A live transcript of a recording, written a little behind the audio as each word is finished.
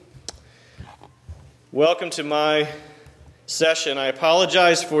Welcome to my session. I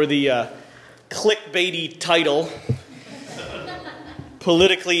apologize for the clickbaity title,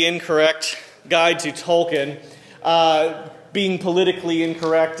 Politically Incorrect Guide to Tolkien. Being politically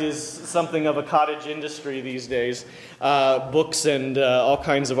incorrect is something of a cottage industry these days. Books and all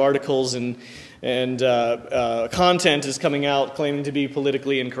kinds of articles and content is coming out claiming to be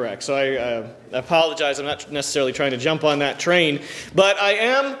politically incorrect. So I apologize. I'm not necessarily trying to jump on that train, but I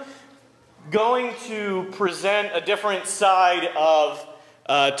am going to present a different side of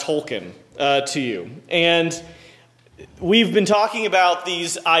Tolkien to you. And we've been talking about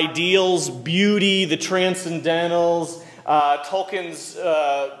these ideals, beauty, the transcendentals, Tolkien's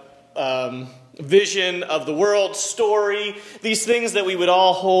vision of the world, story, these things that we would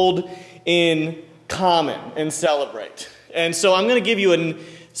all hold in common and celebrate. And so I'm going to give you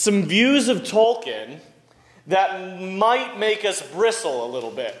some views of Tolkien that might make us bristle a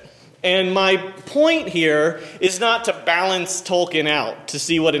little bit. And my point here is not to balance Tolkien out to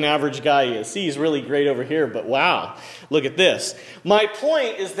see what an average guy is. See, he's really great over here, but wow, look at this. My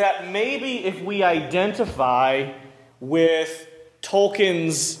point is that maybe if we identify with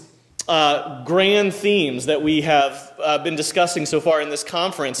Tolkien's grand themes that we have been discussing so far in this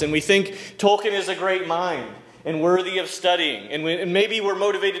conference, and we think Tolkien is a great mind and worthy of studying, and maybe we're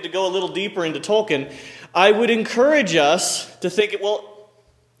motivated to go a little deeper into Tolkien, I would encourage us to think, well,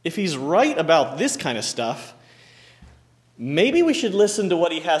 if he's right about this kind of stuff, maybe we should listen to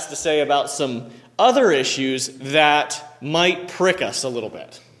what he has to say about some other issues that might prick us a little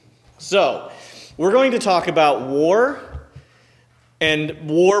bit. So, we're going to talk about war, and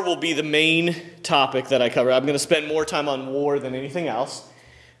war will be the main topic that I cover. I'm going to spend more time on war than anything else.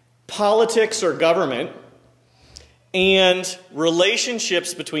 Politics or government, and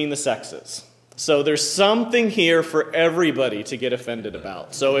relationships between the sexes. So there's something here for everybody to get offended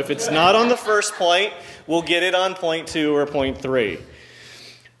about. So if it's not on the first point, we'll get it on point 2 or point 3.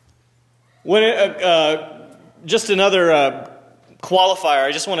 Just another qualifier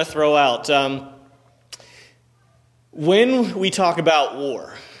I just want to throw out. When we talk about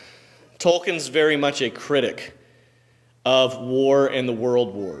war, Tolkien's very much a critic of war and the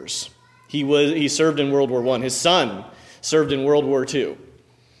world wars. He served in World War I. His son served in World War II.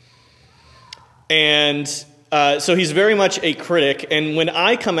 And so he's very much a critic. And when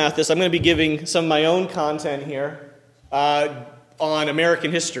I come at this, I'm going to be giving some of my own content here on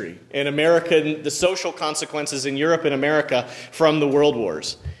American history and the social consequences in Europe and America from the world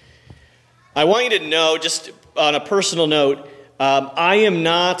wars. I want you to know, just on a personal note, I am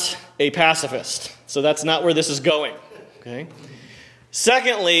not a pacifist. So that's not where this is going. Okay?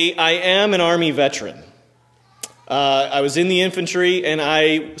 Secondly, I am an Army veteran. I was in the infantry, and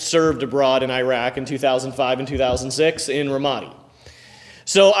I served abroad in Iraq in 2005 and 2006 in Ramadi.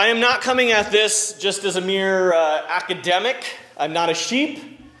 So I am not coming at this just as a mere academic. I'm not a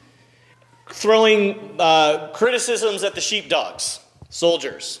sheep throwing criticisms at the sheepdogs,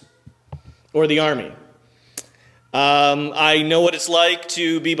 soldiers, or the army. I know what it's like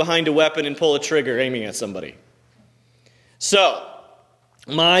to be behind a weapon and pull a trigger aiming at somebody. So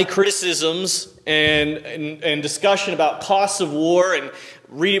my criticisms and discussion about costs of war and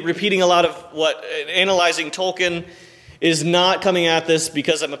repeating a lot of analyzing Tolkien is not coming at this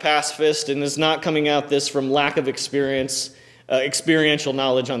because I'm a pacifist, and is not coming at this from lack of experiential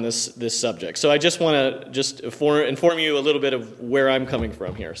knowledge on this subject. So I just want to inform you a little bit of where I'm coming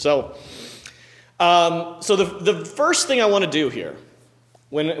from here. So the first thing I want to do here,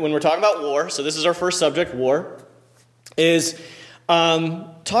 when we're talking about war, so this is our first subject, war, is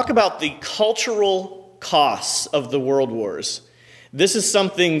talk about the cultural costs of the world wars. This is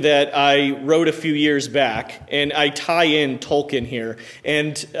something that I wrote a few years back, and I tie in Tolkien here,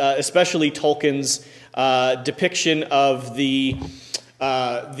 and especially Tolkien's depiction of the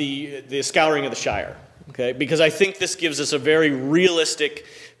Scouring of the Shire. Okay, because I think this gives us a very realistic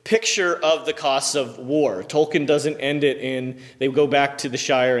picture of the costs of war. Tolkien doesn't end it in they go back to the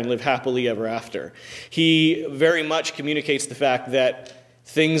Shire and live happily ever after. He very much communicates the fact that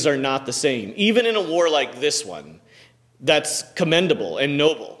things are not the same. Even in a war like this one, that's commendable and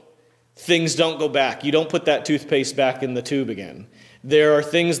noble. Things don't go back. You don't put that toothpaste back in the tube again. There are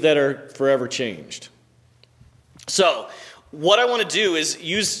things that are forever changed. So, what I want to do is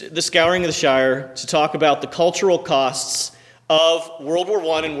use the Scouring of the Shire to talk about the cultural costs of World War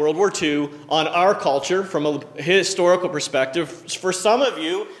I and World War II on our culture from a historical perspective. For some of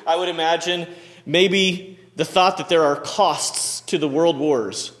you, I would imagine maybe the thought that there are costs to the world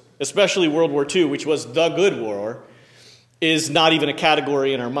wars, especially World War II, which was the good war, is not even a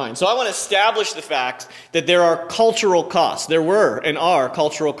category in our mind. So I want to establish the fact that there are cultural costs. There were and are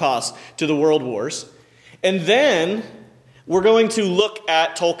cultural costs to the world wars. And then we're going to look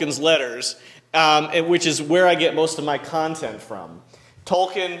at Tolkien's letters, which is where I get most of my content from.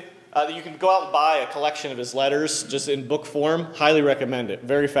 Tolkien, you can go out and buy a collection of his letters just in book form. Highly recommend it.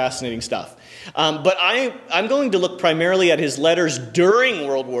 Very fascinating stuff. But I'm going to look primarily at his letters during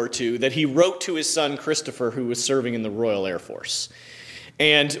World War II that he wrote to his son Christopher, who was serving in the Royal Air Force.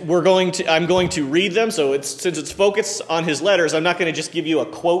 And I'm going to read them, so since it's focused on his letters, I'm not going to just give you a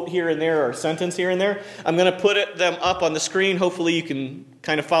quote here and there or a sentence here and there. I'm going to put them up on the screen. Hopefully you can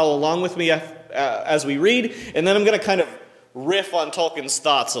kind of follow along with me as we read. And then I'm going to kind of riff on Tolkien's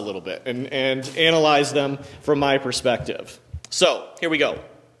thoughts a little bit and analyze them from my perspective. So, here we go.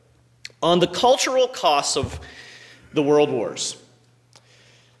 On the cultural costs of the world wars.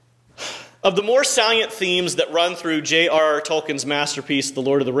 Of the more salient themes that run through J.R.R. Tolkien's masterpiece, The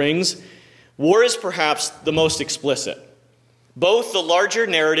Lord of the Rings, war is perhaps the most explicit. Both the larger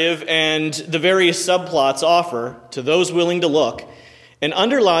narrative and the various subplots offer, to those willing to look, an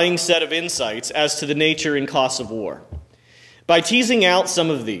underlying set of insights as to the nature and costs of war. By teasing out some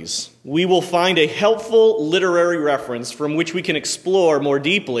of these, we will find a helpful literary reference from which we can explore more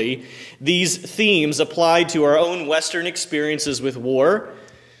deeply these themes applied to our own Western experiences with war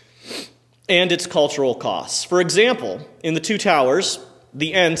and its cultural costs. For example, in The Two Towers,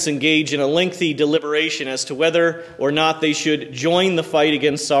 the Ents engage in a lengthy deliberation as to whether or not they should join the fight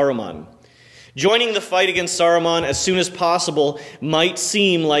against Saruman. Joining the fight against Saruman as soon as possible might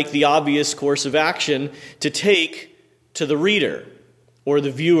seem like the obvious course of action to take to the reader or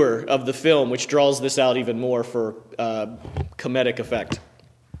the viewer of the film, which draws this out even more for comedic effect.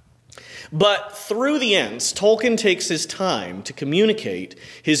 But through the Ents, Tolkien takes his time to communicate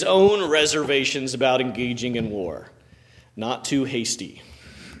his own reservations about engaging in war. Not too hasty.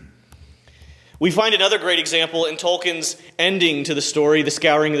 We find another great example in Tolkien's ending to the story, The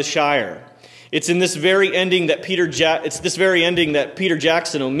Scouring of the Shire. It's this very ending that Peter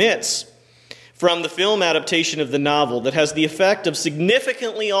Jackson omits from the film adaptation of the novel that has the effect of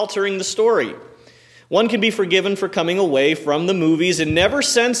significantly altering the story. One can be forgiven for coming away from the movies and never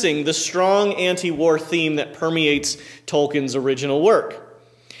sensing the strong anti-war theme that permeates Tolkien's original work.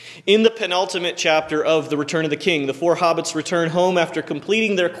 In the penultimate chapter of The Return of the King, the four hobbits return home after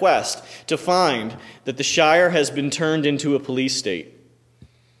completing their quest to find that the Shire has been turned into a police state.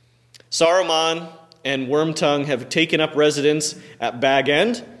 Saruman and Wormtongue have taken up residence at Bag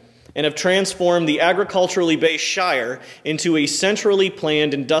End and have transformed the agriculturally based Shire into a centrally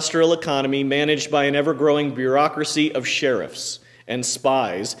planned industrial economy managed by an ever-growing bureaucracy of sheriffs and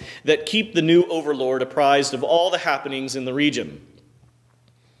spies that keep the new overlord apprised of all the happenings in the region.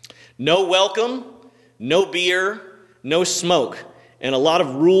 No welcome, no beer, no smoke, and a lot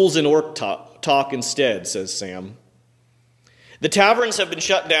of rules and orc talk instead, says Sam. The taverns have been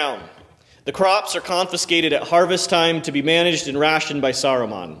shut down. The crops are confiscated at harvest time to be managed and rationed by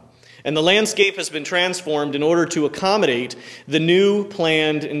Saruman. And the landscape has been transformed in order to accommodate the new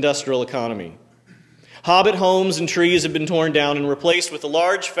planned industrial economy. Hobbit homes and trees have been torn down and replaced with a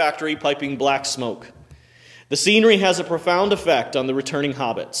large factory piping black smoke. The scenery has a profound effect on the returning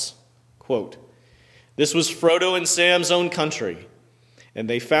hobbits. Quote, "This was Frodo and Sam's own country, and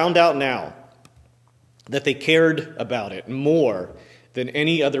they found out now that they cared about it more than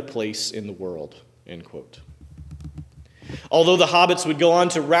any other place in the world." End quote. Although the hobbits would go on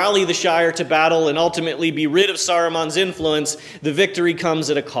to rally the Shire to battle and ultimately be rid of Saruman's influence, the victory comes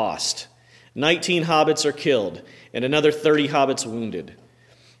at a cost. 19 hobbits are killed and another 30 hobbits wounded.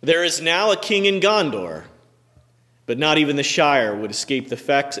 There is now a king in Gondor, but not even the Shire would escape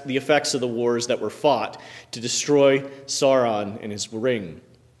the effects of the wars that were fought to destroy Sauron and his ring.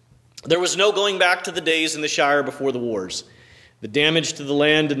 There was no going back to the days in the Shire before the wars. The damage to the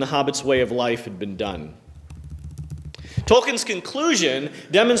land and the hobbits' way of life had been done. Tolkien's conclusion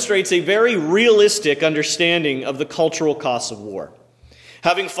demonstrates a very realistic understanding of the cultural costs of war.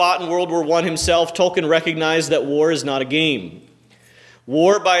 Having fought in World War I himself, Tolkien recognized that war is not a game.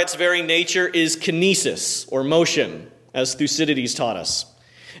 War, by its very nature, is kinesis, or motion, as Thucydides taught us.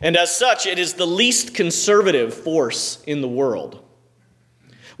 And as such, it is the least conservative force in the world.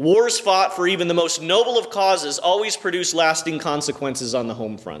 Wars fought for even the most noble of causes always produce lasting consequences on the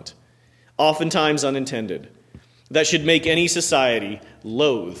home front, oftentimes unintended, that should make any society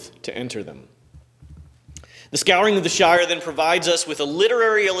loath to enter them. The Scouring of the Shire then provides us with a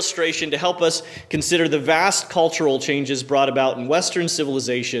literary illustration to help us consider the vast cultural changes brought about in Western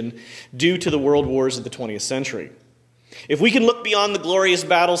civilization due to the world wars of the 20th century. If we can look beyond the glorious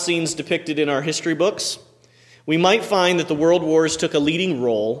battle scenes depicted in our history books, we might find that the world wars took a leading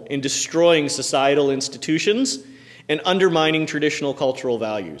role in destroying societal institutions and undermining traditional cultural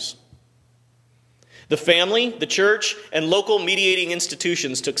values. The family, the church, and local mediating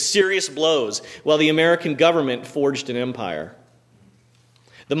institutions took serious blows while the American government forged an empire.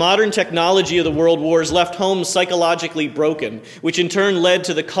 The modern technology of the world wars left homes psychologically broken, which in turn led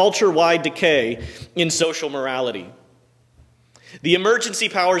to the culture-wide decay in social morality. The emergency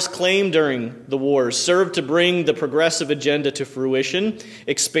powers claimed during the wars served to bring the progressive agenda to fruition,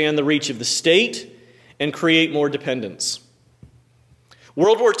 expand the reach of the state, and create more dependence.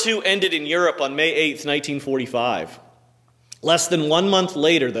 World War II ended in Europe on May 8, 1945. Less than 1 month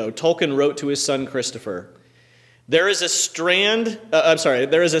later, though, Tolkien wrote to his son Christopher, there is a stand-down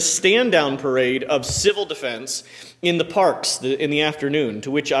parade of civil defense in the parks in the afternoon,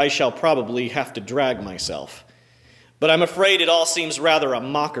 to which I shall probably have to drag myself. But I'm afraid it all seems rather a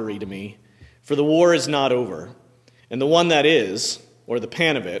mockery to me, for the war is not over, and the one that is, or the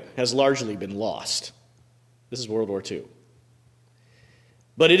pan of it, has largely been lost. This is World War II.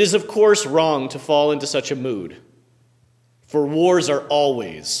 But it is, of course, wrong to fall into such a mood, for wars are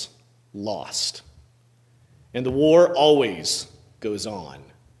always lost, and the war always goes on,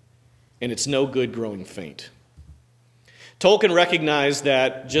 and it's no good growing faint. Tolkien recognized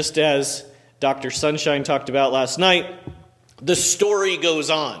that, just as Dr. Sunshine talked about last night, the story goes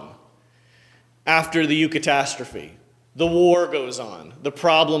on after the eucatastrophe. The war goes on. The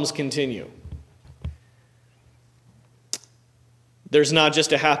problems continue. There's not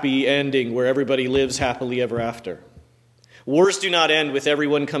just a happy ending where everybody lives happily ever after. Wars do not end with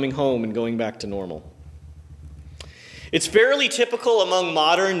everyone coming home and going back to normal. It's fairly typical among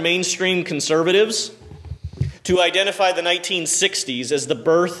modern mainstream conservatives to identify the 1960s as the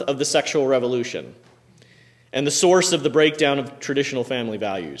birth of the sexual revolution and the source of the breakdown of traditional family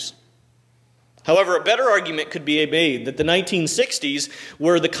values. However, a better argument could be made that the 1960s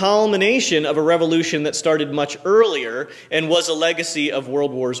were the culmination of a revolution that started much earlier and was a legacy of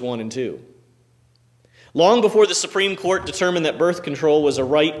World Wars I and II. Long before the Supreme Court determined that birth control was a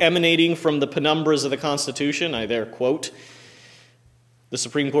right emanating from the penumbras of the Constitution, I there quote the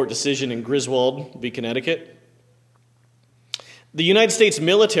Supreme Court decision in Griswold v. Connecticut, the United States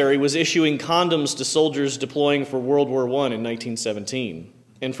military was issuing condoms to soldiers deploying for World War I in 1917,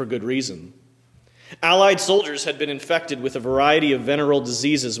 and for good reason. Allied soldiers had been infected with a variety of venereal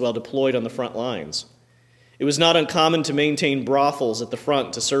diseases while deployed on the front lines. It was not uncommon to maintain brothels at the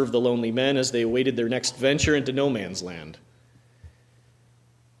front to serve the lonely men as they awaited their next venture into no man's land.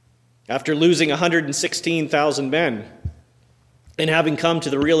 After losing 116,000 men, and having come to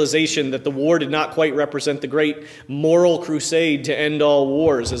the realization that the war did not quite represent the great moral crusade to end all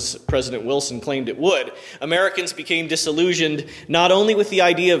wars, as President Wilson claimed it would, Americans became disillusioned not only with the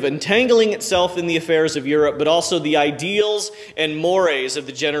idea of entangling itself in the affairs of Europe, but also the ideals and mores of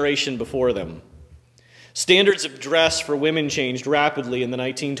the generation before them. Standards of dress for women changed rapidly in the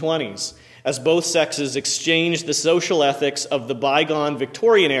 1920s, as both sexes exchanged the social ethics of the bygone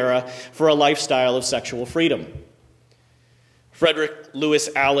Victorian era for a lifestyle of sexual freedom. Frederick Lewis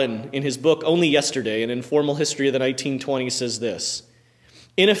Allen, in his book Only Yesterday, An Informal History of the 1920s, says this: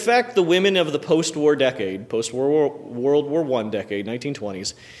 in effect, the women of the post-war decade, post-World War I decade,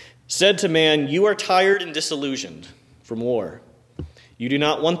 1920s, said to man, you are tired and disillusioned from war. You do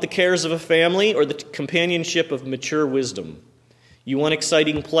not want the cares of a family or the companionship of mature wisdom. You want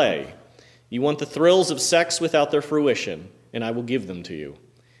exciting play. You want the thrills of sex without their fruition, and I will give them to you.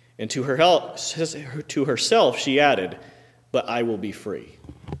 And to herself she added, but I will be free.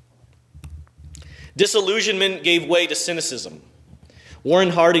 Disillusionment gave way to cynicism.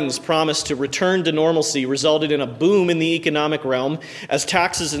 Warren Harding's promise to return to normalcy resulted in a boom in the economic realm as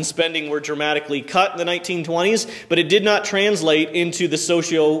taxes and spending were dramatically cut in the 1920s, but it did not translate into the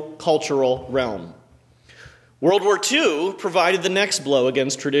socio-cultural realm. World War II provided the next blow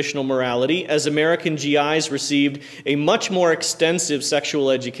against traditional morality as American GIs received a much more extensive sexual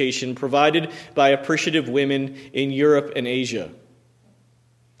education provided by appreciative women in Europe and Asia.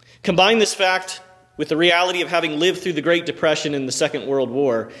 Combine this fact with the reality of having lived through the Great Depression and the Second World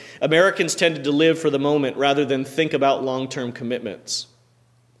War, Americans tended to live for the moment rather than think about long-term commitments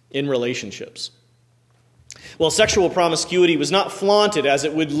in relationships. While sexual promiscuity was not flaunted as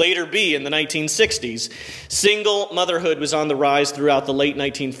it would later be in the 1960s, single motherhood was on the rise throughout the late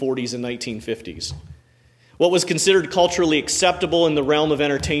 1940s and 1950s. What was considered culturally acceptable in the realm of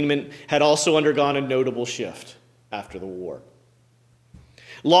entertainment had also undergone a notable shift after the war.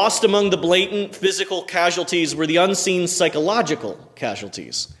 Lost among the blatant physical casualties were the unseen psychological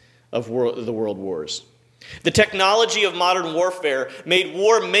casualties of the world wars. The technology of modern warfare made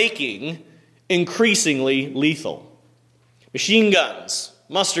war-making increasingly lethal. Machine guns,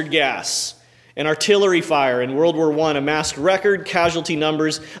 mustard gas, and artillery fire in World War I amassed record casualty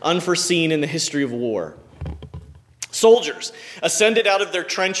numbers unforeseen in the history of war. Soldiers ascended out of their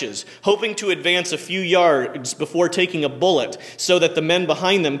trenches, hoping to advance a few yards before taking a bullet so that the men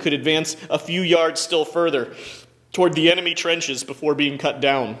behind them could advance a few yards still further toward the enemy trenches before being cut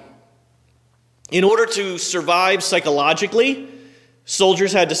down. In order to survive psychologically,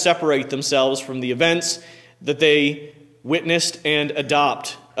 soldiers had to separate themselves from the events that they witnessed and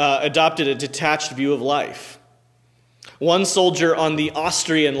adopted a detached view of life. One soldier on the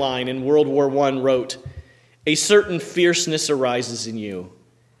Austrian line in World War I wrote, "A certain fierceness arises in you,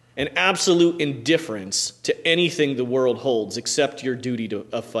 an absolute indifference to anything the world holds except your duty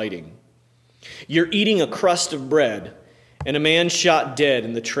of fighting. You're eating a crust of bread, and a man shot dead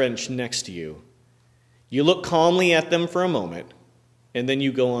in the trench next to you. You look calmly at them for a moment, and then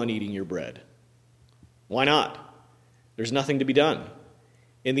you go on eating your bread. Why not? There's nothing to be done.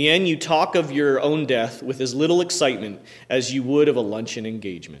 In the end, you talk of your own death with as little excitement as you would of a luncheon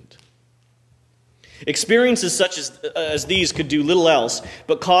engagement." Experiences such as these could do little else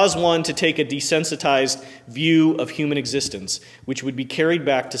but cause one to take a desensitized view of human existence, which would be carried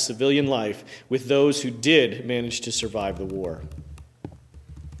back to civilian life with those who did manage to survive the war.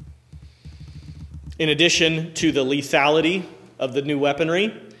 In addition to the lethality of the new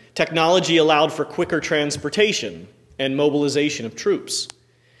weaponry, technology allowed for quicker transportation and mobilization of troops.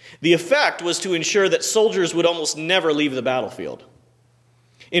 The effect was to ensure that soldiers would almost never leave the battlefield.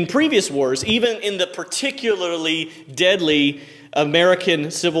 In previous wars, even in the particularly deadly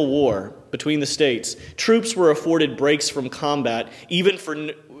American Civil War between the states, troops were afforded breaks from combat, even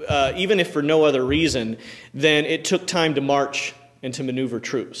if for no other reason than it took time to march and to maneuver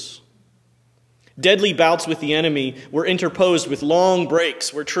troops. Deadly bouts with the enemy were interposed with long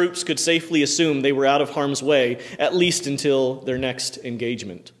breaks where troops could safely assume they were out of harm's way, at least until their next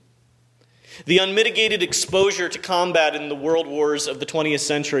engagement. The unmitigated exposure to combat in the world wars of the 20th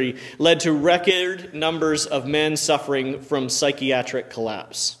century led to record numbers of men suffering from psychiatric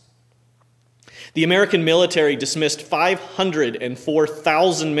collapse. The American military dismissed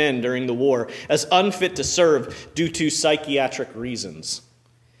 504,000 men during the war as unfit to serve due to psychiatric reasons.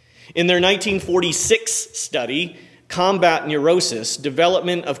 In their 1946 study, Combat Neurosis,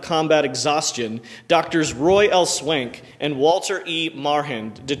 Development of Combat Exhaustion, Doctors Roy L. Swank and Walter E.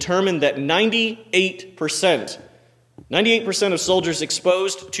 Marhand determined that 98% of soldiers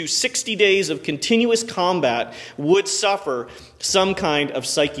exposed to 60 days of continuous combat would suffer some kind of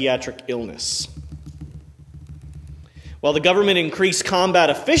psychiatric illness. While the government increased combat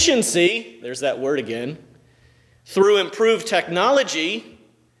efficiency, there's that word again, through improved technology,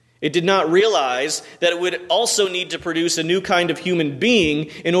 it did not realize that it would also need to produce a new kind of human being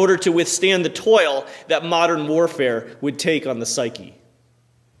in order to withstand the toil that modern warfare would take on the psyche.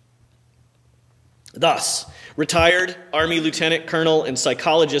 Thus, retired Army Lieutenant Colonel and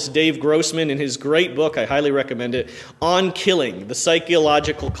psychologist Dave Grossman, in his great book, I highly recommend it, On Killing, the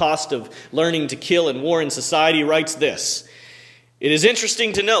Psychological Cost of Learning to Kill in War and Society, writes this: "It is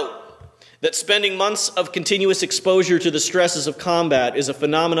interesting to note that spending months of continuous exposure to the stresses of combat is a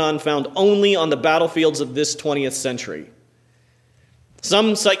phenomenon found only on the battlefields of this 20th century.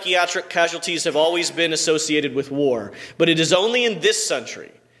 Some psychiatric casualties have always been associated with war, but it is only in this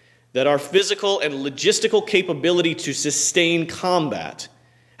century that our physical and logistical capability to sustain combat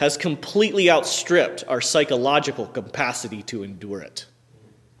has completely outstripped our psychological capacity to endure it."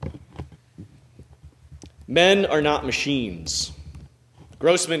 Men are not machines.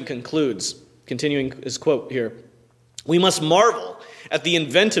 Grossman concludes, continuing his quote here, "We must marvel at the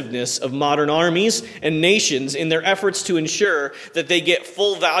inventiveness of modern armies and nations in their efforts to ensure that they get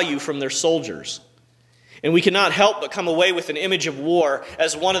full value from their soldiers. And we cannot help but come away with an image of war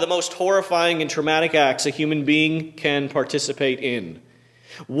as one of the most horrifying and traumatic acts a human being can participate in.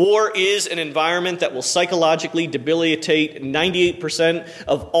 War is an environment that will psychologically debilitate 98%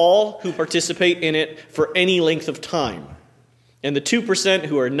 of all who participate in it for any length of time. And the 2%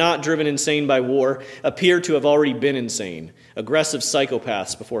 who are not driven insane by war appear to have already been insane, aggressive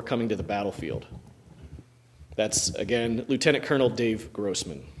psychopaths before coming to the battlefield." That's, again, Lieutenant Colonel Dave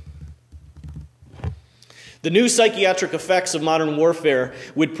Grossman. The new psychiatric effects of modern warfare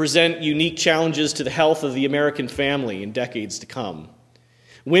would present unique challenges to the health of the American family in decades to come.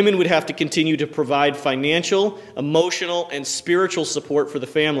 Women would have to continue to provide financial, emotional, and spiritual support for the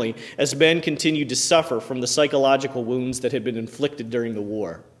family as men continued to suffer from the psychological wounds that had been inflicted during the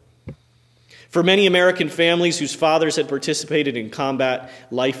war. For many American families whose fathers had participated in combat,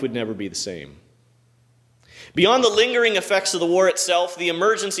 life would never be the same. Beyond the lingering effects of the war itself, the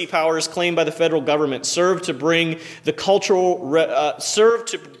emergency powers claimed by the federal government served to bring the cultural,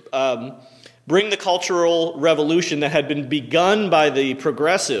 bring the cultural revolution that had been begun by the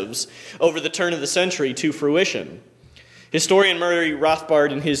progressives over the turn of the century to fruition. Historian Murray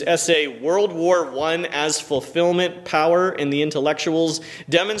Rothbard, in his essay, World War I as Fulfillment, Power, and the Intellectuals,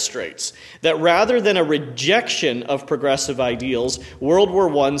 demonstrates that rather than a rejection of progressive ideals, World War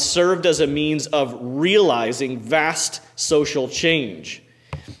I served as a means of realizing vast social change.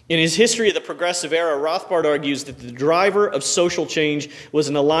 In his History of the Progressive Era, Rothbard argues that the driver of social change was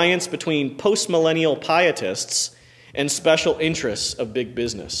an alliance between postmillennial pietists and special interests of big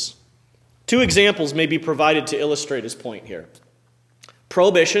business. Two examples may be provided to illustrate his point here: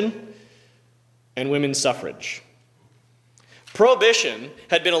 prohibition and women's suffrage. Prohibition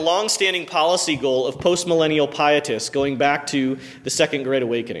had been a long-standing policy goal of postmillennial pietists going back to the Second Great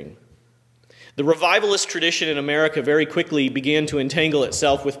Awakening. The revivalist tradition in America very quickly began to entangle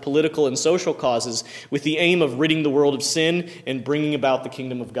itself with political and social causes with the aim of ridding the world of sin and bringing about the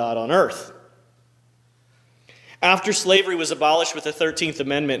kingdom of God on earth. After slavery was abolished with the 13th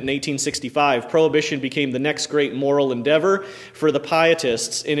Amendment in 1865, prohibition became the next great moral endeavor for the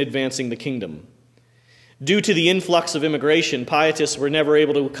pietists in advancing the kingdom. Due to the influx of immigration, pietists were never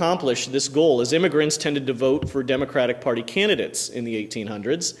able to accomplish this goal, as immigrants tended to vote for Democratic Party candidates in the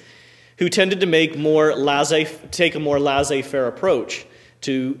 1800s, who tended to take a more laissez-faire approach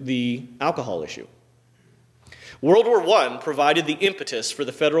to the alcohol issue. World War I provided the impetus for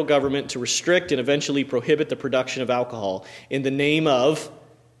the federal government to restrict and eventually prohibit the production of alcohol in the name of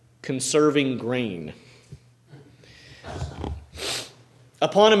conserving grain.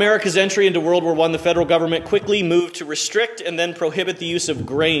 Upon America's entry into World War I, the federal government quickly moved to restrict and then prohibit the use of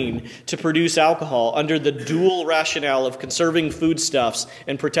grain to produce alcohol under the dual rationale of conserving foodstuffs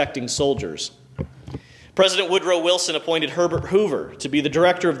and protecting soldiers. President Woodrow Wilson appointed Herbert Hoover to be the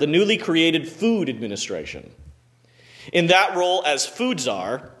director of the newly created Food Administration. In that role as food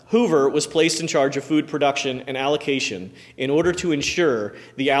czar, Hoover was placed in charge of food production and allocation in order to ensure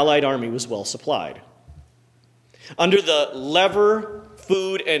the Allied Army was well supplied. Under the Lever,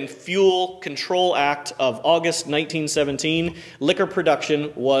 Food and Fuel Control Act of August 1917, liquor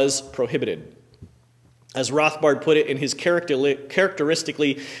production was prohibited. As Rothbard put it in his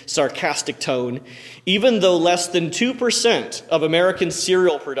characteristically sarcastic tone, even though less than 2% of American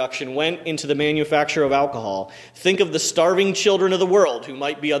cereal production went into the manufacture of alcohol, think of the starving children of the world who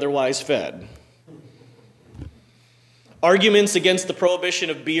might be otherwise fed. Arguments against the prohibition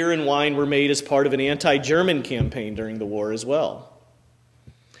of beer and wine were made as part of an anti-German campaign during the war as well.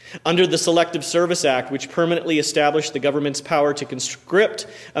 Under the Selective Service Act, which permanently established the government's power to conscript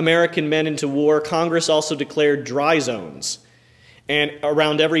American men into war, Congress also declared dry zones and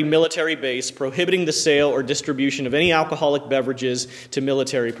around every military base, prohibiting the sale or distribution of any alcoholic beverages to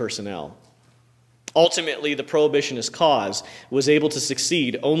military personnel. Ultimately, the prohibitionist cause was able to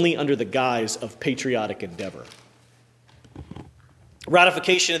succeed only under the guise of patriotic endeavor.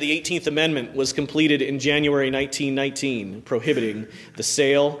 Ratification of the 18th Amendment was completed in January 1919, prohibiting the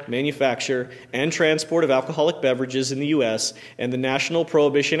sale, manufacture, and transport of alcoholic beverages in the U.S., and the National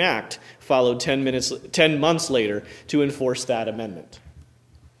Prohibition Act followed 10 months later to enforce that amendment.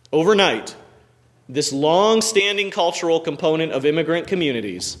 Overnight, this long-standing cultural component of immigrant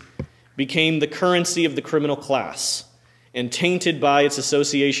communities became the currency of the criminal class and tainted by its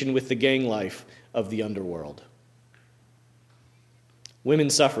association with the gang life of the underworld.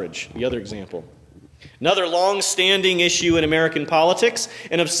 Women's suffrage, the other example. Another long-standing issue in American politics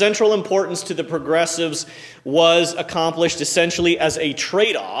and of central importance to the progressives was accomplished essentially as a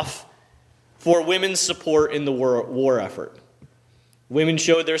trade-off for women's support in the war effort. Women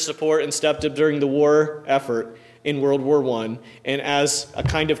showed their support and stepped up during the war effort in World War I, and as a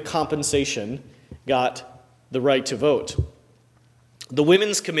kind of compensation, got the right to vote. The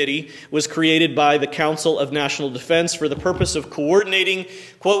Women's Committee was created by the Council of National Defense for the purpose of coordinating,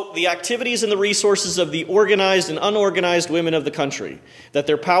 quote, the activities and the resources of the organized and unorganized women of the country, that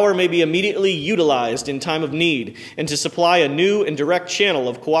their power may be immediately utilized in time of need, and to supply a new and direct channel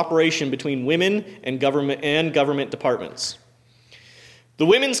of cooperation between women and government departments. The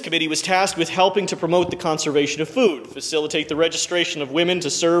Women's Committee was tasked with helping to promote the conservation of food, facilitate the registration of women to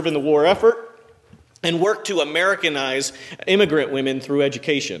serve in the war effort, and work to Americanize immigrant women through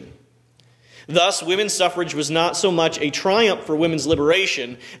education. Thus, women's suffrage was not so much a triumph for women's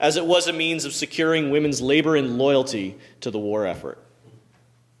liberation as it was a means of securing women's labor and loyalty to the war effort.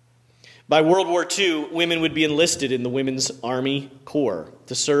 By World War II, women would be enlisted in the Women's Army Corps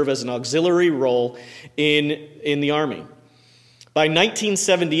to serve as an auxiliary role in the Army. By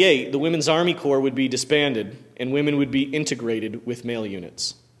 1978, the Women's Army Corps would be disbanded and women would be integrated with male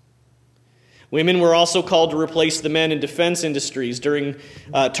units. Women were also called to replace the men in defense industries during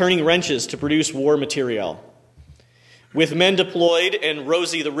turning wrenches to produce war material. With men deployed and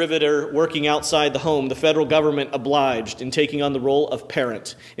Rosie the Riveter working outside the home, the federal government obliged in taking on the role of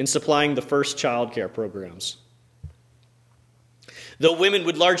parent in supplying the first child care programs. Though women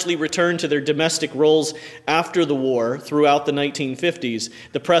would largely return to their domestic roles after the war throughout the 1950s,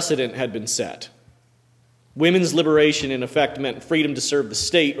 the precedent had been set. Women's liberation, in effect, meant freedom to serve the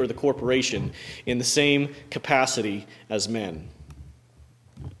state or the corporation in the same capacity as men.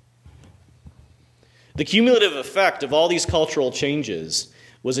 The cumulative effect of all these cultural changes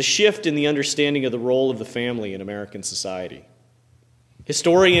was a shift in the understanding of the role of the family in American society.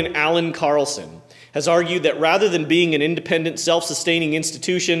 Historian Alan Carlson has argued that rather than being an independent, self-sustaining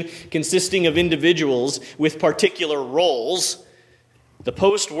institution consisting of individuals with particular roles, the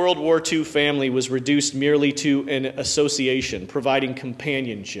post-World War II family was reduced merely to an association, providing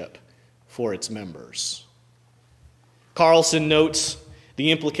companionship for its members. Carlson notes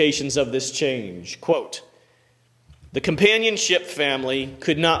the implications of this change. Quote, "The companionship family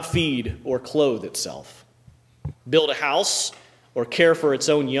could not feed or clothe itself, build a house, or care for its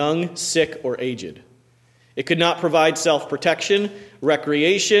own young, sick, or aged. It could not provide self-protection,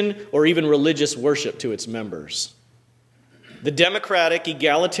 recreation, or even religious worship to its members. The democratic,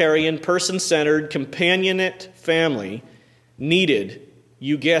 egalitarian, person-centered, companionate family needed,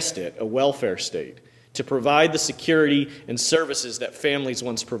 you guessed it, a welfare state to provide the security and services that families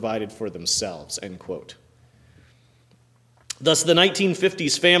once provided for themselves," end quote. Thus, the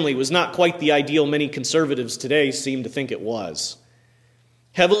 1950s family was not quite the ideal many conservatives today seem to think it was.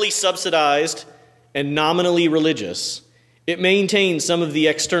 Heavily subsidized and nominally religious, it maintained some of the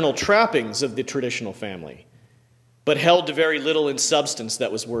external trappings of the traditional family, but held to very little in substance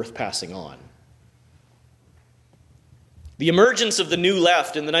that was worth passing on. The emergence of the New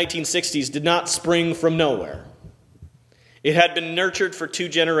Left in the 1960s did not spring from nowhere. It had been nurtured for 2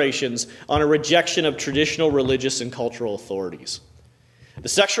 generations on a rejection of traditional religious and cultural authorities. The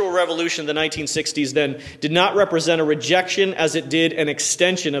sexual revolution of the 1960s then did not represent a rejection as it did an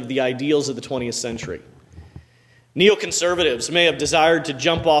extension of the ideals of the 20th century. Neoconservatives may have desired to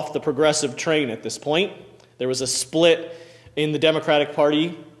jump off the progressive train at this point. There was a split in the Democratic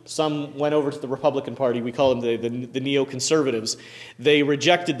Party. Some went over to the Republican Party. We call them the neoconservatives. They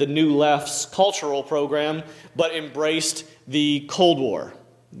rejected the New Left's cultural program, but embraced the Cold War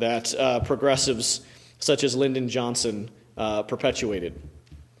that progressives such as Lyndon Johnson perpetuated.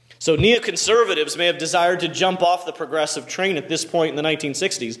 So neoconservatives may have desired to jump off the progressive train at this point in the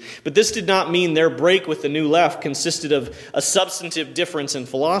 1960s, but this did not mean their break with the New Left consisted of a substantive difference in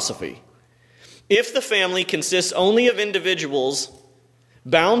philosophy. If the family consists only of individuals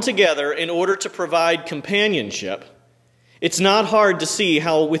bound together in order to provide companionship, it's not hard to see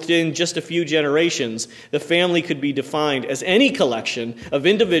how within just a few generations the family could be defined as any collection of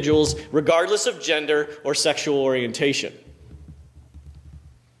individuals regardless of gender or sexual orientation.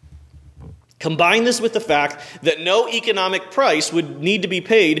 Combine this with the fact that no economic price would need to be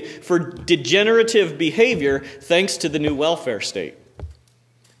paid for degenerative behavior thanks to the new welfare state.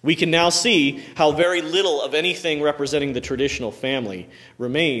 We can now see how very little of anything representing the traditional family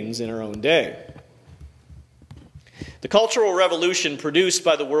remains in our own day. The Cultural Revolution produced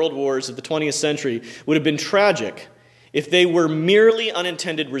by the world wars of the 20th century would have been tragic if they were merely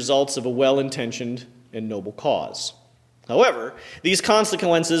unintended results of a well-intentioned and noble cause. However, these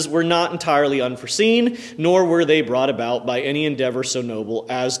consequences were not entirely unforeseen, nor were they brought about by any endeavor so noble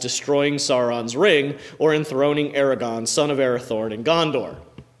as destroying Sauron's ring or enthroning Aragorn, son of Arathorn, in Gondor.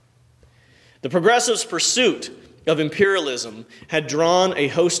 The progressives' pursuit of imperialism had drawn a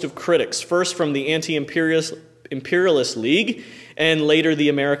host of critics, first from the Anti-Imperialist League and later the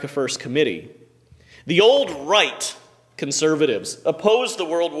America First Committee. The old right conservatives opposed the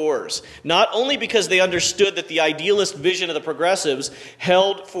world wars, not only because they understood that the idealist vision of the progressives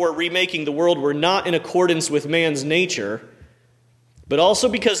held for remaking the world were not in accordance with man's nature, but also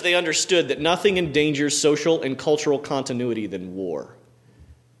because they understood that nothing endangers social and cultural continuity than war.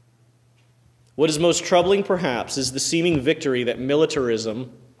 What is most troubling, perhaps, is the seeming victory that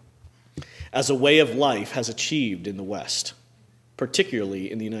militarism as a way of life has achieved in the West, particularly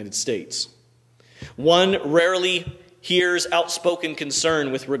in the United States. One rarely hears outspoken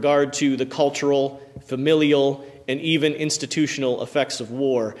concern with regard to the cultural, familial, and even institutional effects of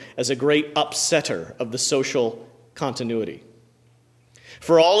war as a great upsetter of the social continuity.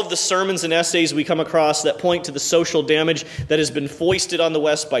 For all of the sermons and essays we come across that point to the social damage that has been foisted on the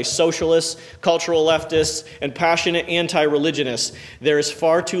West by socialists, cultural leftists, and passionate anti-religionists, there is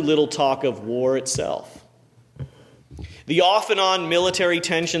far too little talk of war itself. The off-and-on military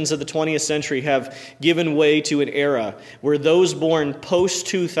tensions of the 20th century have given way to an era where those born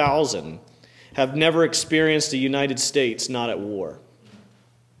post-2000 have never experienced a United States not at war.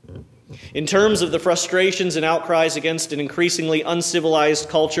 In terms of the frustrations and outcries against an increasingly uncivilized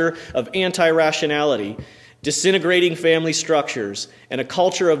culture of anti-rationality, disintegrating family structures, and a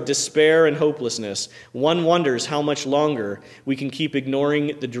culture of despair and hopelessness, one wonders how much longer we can keep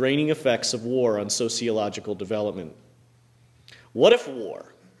ignoring the draining effects of war on sociological development. What if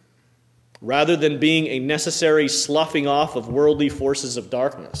war, rather than being a necessary sloughing off of worldly forces of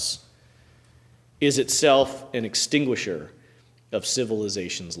darkness, is itself an extinguisher of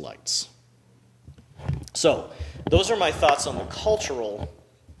civilization's lights? So, those are my thoughts on the cultural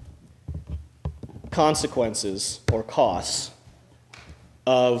consequences or costs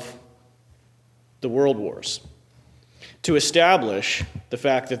of the world wars, to establish the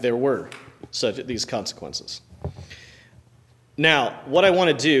fact that there were these consequences. Now, what I want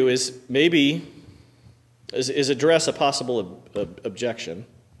to do is maybe is address a possible objection.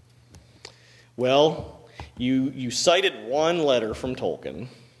 Well, you cited one letter from Tolkien,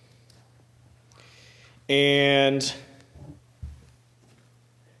 and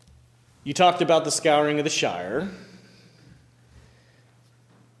you talked about the scouring of the Shire,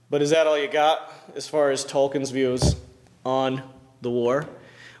 but is that all you got as far as Tolkien's views on the war?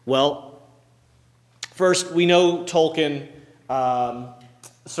 Well, first, we know Tolkien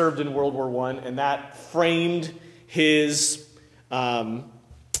served in World War I, and that framed his kind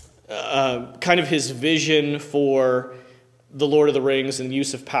of his vision for the Lord of the Rings and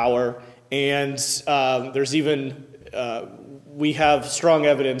use of power. And there's even we have strong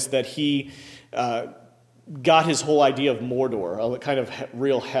evidence that he got his whole idea of Mordor, a kind of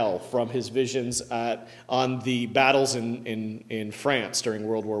real hell, from his visions on the battles in France during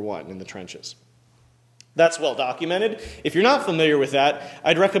World War I in the trenches. That's well documented. If you're not familiar with that,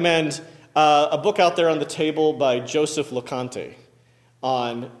 I'd recommend a book out there on the table by Joseph LeConte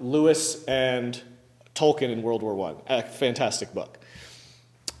on Lewis and Tolkien in World War I. A fantastic book.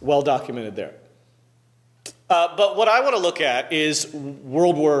 Well documented there. But what I want to look at is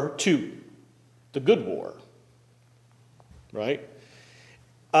World War II, the good war, right?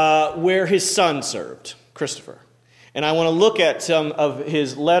 Where his son served, Christopher. And I want to look at some of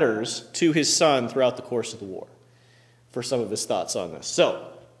his letters to his son throughout the course of the war for some of his thoughts on this. So,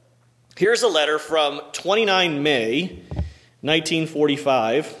 here's a letter from 29 May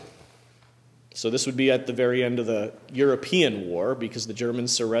 1945. So this would be at the very end of the European War, because the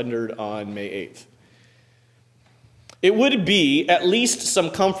Germans surrendered on May 8th. It would be at least some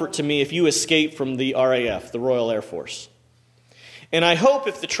comfort to me if you escape from the RAF, the Royal Air Force. And I hope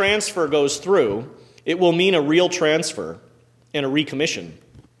if the transfer goes through, it will mean a real transfer and a recommission.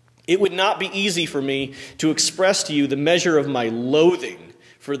 It would not be easy for me to express to you the measure of my loathing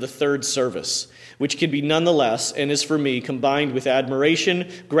for the third service, which can be nonetheless, and is for me, combined with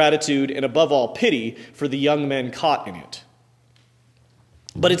admiration, gratitude, and above all pity for the young men caught in it.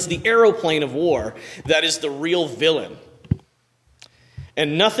 But it's the aeroplane of war that is the real villain.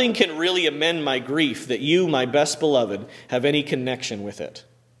 And nothing can really amend my grief that you, my best beloved, have any connection with it.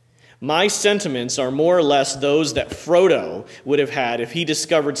 My sentiments are more or less those that Frodo would have had if he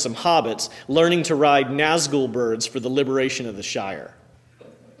discovered some hobbits learning to ride Nazgul birds for the liberation of the Shire.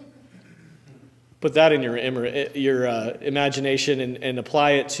 Put that in your imagination and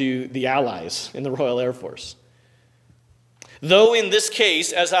apply it to the Allies in the Royal Air Force. Though in this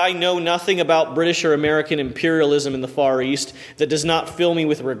case, as I know nothing about British or American imperialism in the Far East, that does not fill me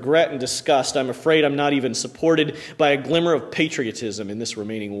with regret and disgust, I'm afraid I'm not even supported by a glimmer of patriotism in this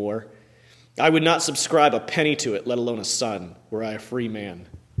remaining war. I would not subscribe a penny to it, let alone a son, were I a free man.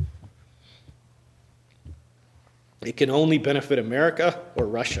 It can only benefit America or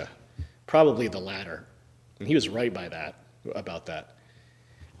Russia. Probably the latter. And he was right about that.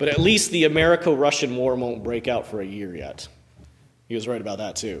 But at least the Americo-Russian war won't break out for a year yet. He was right about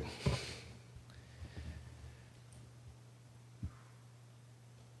that too.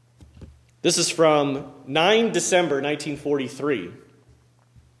 This is from 9 December 1943.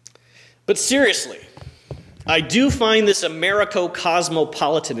 But seriously, I do find this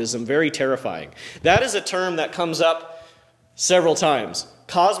Americo-cosmopolitanism very terrifying. That is a term that comes up several times.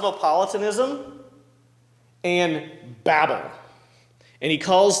 Cosmopolitanism and Babel. And he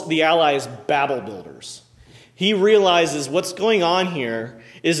calls the Allies Babel builders. He realizes what's going on here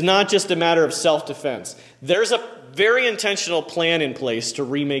is not just a matter of self-defense. There's a very intentional plan in place to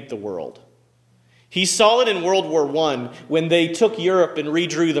remake the world. He saw it in World War I when they took Europe and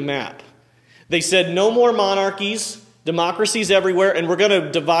redrew the map. They said no more monarchies, democracies everywhere, and we're going to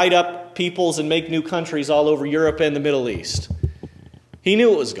divide up up peoples and make new countries all over Europe and the Middle East. He knew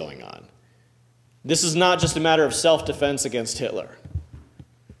what was going on. This is not just a matter of self-defense against Hitler.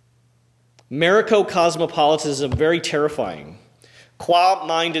 Marico-cosmopolitanism, very terrifying. Qua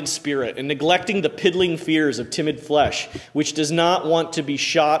mind and spirit, and neglecting the piddling fears of timid flesh, which does not want to be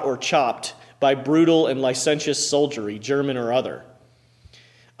shot or chopped by brutal and licentious soldiery, German or other.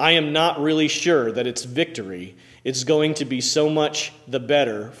 I am not really sure that its victory is going to be so much the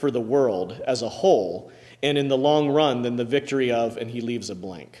better for the world as a whole and in the long run than the victory of, and he leaves a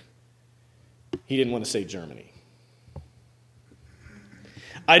blank. He didn't want to say Germany.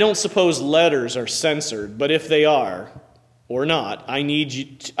 I don't suppose letters are censored, but if they are, or not, I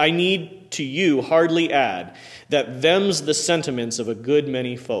need to you hardly add that them's the sentiments of a good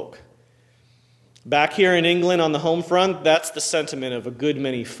many folk. Back here in England on the home front, that's the sentiment of a good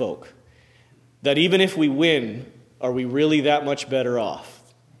many folk. That even if we win, are we really that much better off?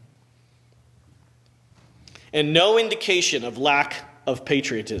 And no indication of lack of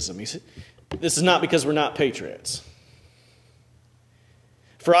patriotism. This is not because we're not patriots.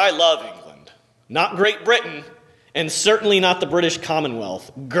 For I love England, not Great Britain, and certainly not the British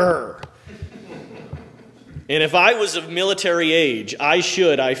Commonwealth. Grr. And if I was of military age, I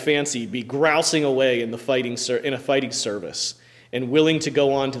should, I fancy, be grousing away in a fighting service and willing to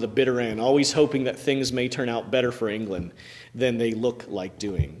go on to the bitter end, always hoping that things may turn out better for England than they look like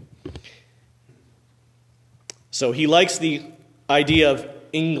doing. So he likes the idea of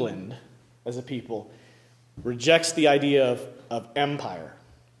England as a people, rejects the idea of empire,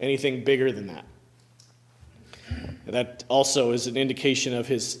 anything bigger than that. And that also is an indication of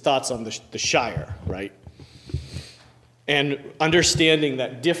his thoughts on the Shire, right? And understanding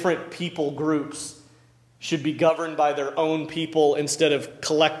that different people groups should be governed by their own people instead of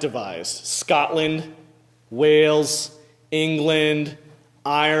collectivized. Scotland, Wales, England,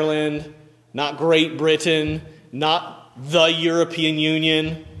 Ireland, not Great Britain, not the European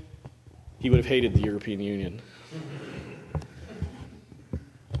Union. He would have hated the European Union.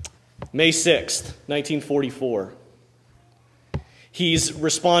 May 6th, 1944. He's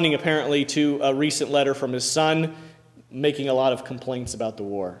responding apparently to a recent letter from his son, making a lot of complaints about the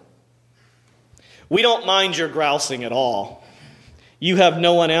war. We don't mind your grousing at all. You have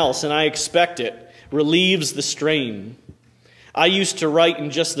no one else, and I expect it relieves the strain. I used to write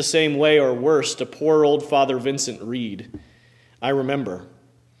in just the same way or worse to poor old Father Vincent Reed. I remember.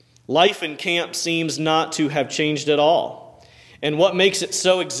 Life in camp seems not to have changed at all. And what makes it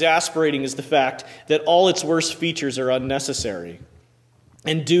so exasperating is the fact that all its worst features are unnecessary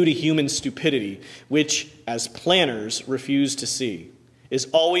and due to human stupidity, which, as planners, refuse to see, is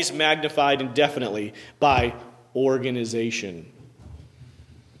always magnified indefinitely by organization.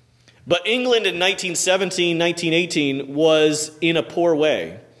 But England in 1917, 1918 was in a poor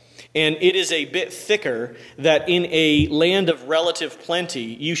way, and it is a bit thicker that in a land of relative plenty,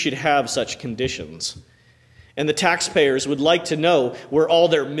 you should have such conditions. And the taxpayers would like to know where all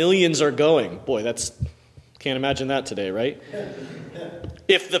their millions are going. Boy, can't imagine that today, right?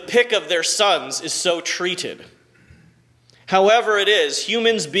 If the pick of their sons is so treated. However it is,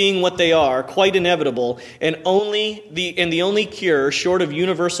 humans being what they are, quite inevitable, and the only cure, short of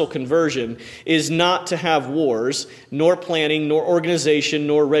universal conversion, is not to have wars, nor planning, nor organization,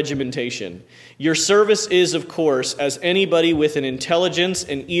 nor regimentation. Your service is, of course, as anybody with an intelligence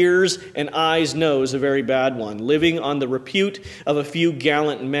and ears and eyes knows, a very bad one, living on the repute of a few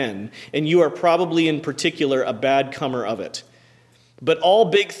gallant men, and you are probably in particular a bad comer of it. But all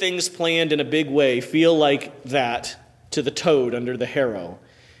big things planned in a big way feel like that to the toad under the harrow,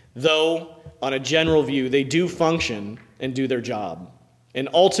 though, on a general view, they do function and do their job, an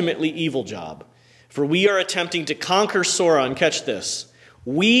ultimately evil job. For we are attempting to conquer Sauron, catch this,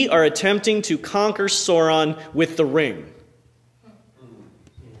 we are attempting to conquer Sauron with the ring,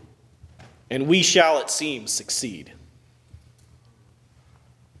 and we shall, it seems, succeed.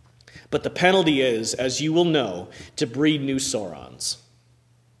 But the penalty is, as you will know, to breed new Saurons.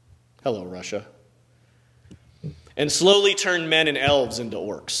 Hello, Russia. And slowly turn men and elves into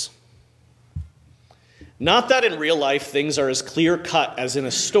orcs. Not that in real life things are as clear-cut as in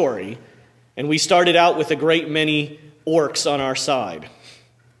a story, and we started out with a great many orcs on our side.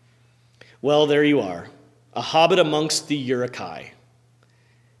 Well, there you are, a hobbit amongst the Uruk-hai.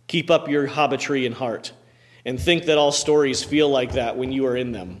 Keep up your hobbitry in heart, and think that all stories feel like that when you are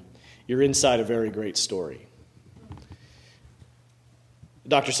in them. You're inside a very great story.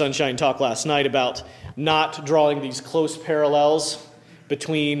 Dr. Sunshine talked last night about not drawing these close parallels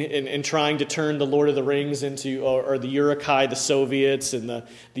between and trying to turn the Lord of the Rings into, or the Uruk-hai, the Soviets, and the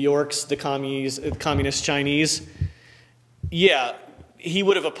orcs, the communist Chinese. Yeah, he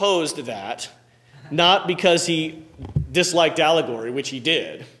would have opposed that, not because he disliked allegory, which he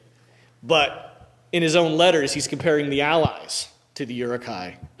did, but in his own letters, he's comparing the allies to the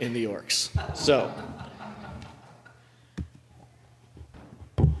Uruk-hai and the orcs. So,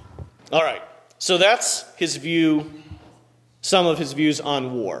 all right. So that's his view, some of his views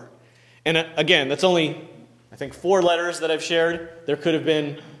on war. And again, that's only, I think, 4 letters that I've shared. There could have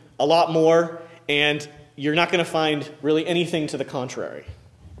been a lot more, and you're not going to find really anything to the contrary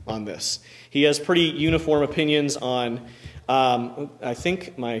on this. He has pretty uniform opinions on, I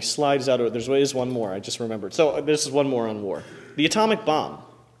think my slide is out of, there is one more, I just remembered. So this is one more on war. The atomic bomb.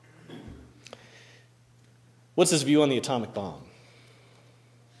 What's his view on the atomic bomb?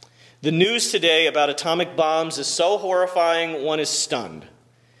 The news today about atomic bombs is so horrifying, one is stunned.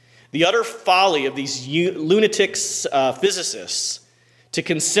 The utter folly of these lunatic physicists to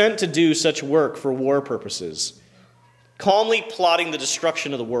consent to do such work for war purposes, calmly plotting the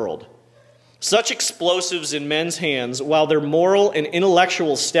destruction of the world. Such explosives in men's hands, while their moral and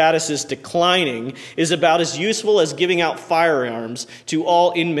intellectual status is declining, is about as useful as giving out firearms to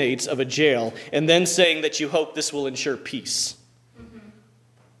all inmates of a jail and then saying that you hope this will ensure peace.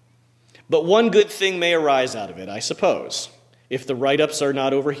 But one good thing may arise out of it, I suppose. If the write-ups are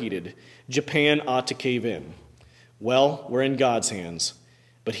not overheated, Japan ought to cave in. Well, we're in God's hands,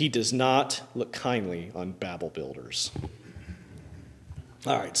 but he does not look kindly on Babel builders.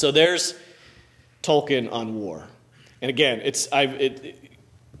 All right, so there's Tolkien on war. And again,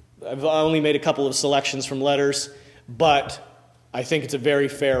 I've only made a couple of selections from letters, but I think it's a very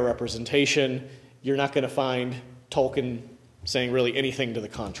fair representation. You're not going to find Tolkien saying really anything to the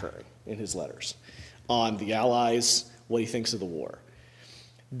contrary in his letters on the Allies, what he thinks of the war.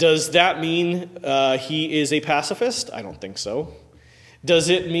 Does that mean he is a pacifist? I don't think so. Does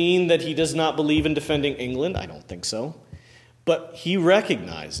it mean that he does not believe in defending England? I don't think so. But he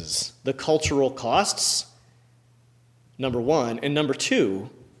recognizes the cultural costs, number one, and number two,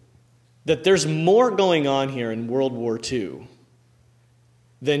 that there's more going on here in World War II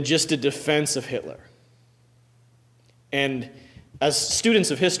than just a defense of Hitler. And as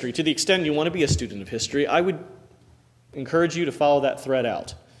students of history, to the extent you want to be a student of history, I would encourage you to follow that thread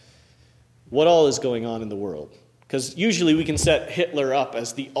out. What all is going on in the world? Because usually we can set Hitler up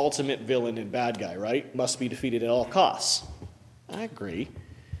as the ultimate villain and bad guy, right? Must be defeated at all costs. I agree.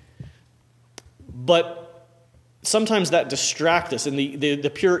 But sometimes that distracts us, and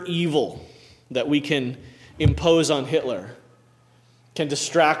the pure evil that we can impose on Hitler can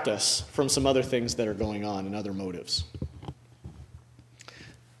distract us from some other things that are going on and other motives.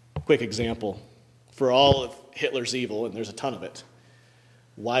 Quick example. For all of Hitler's evil, and there's a ton of it,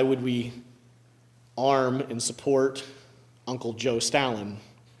 why would we arm and support Uncle Joe Stalin,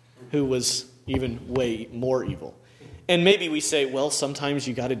 who was even way more evil? And maybe we say, well, sometimes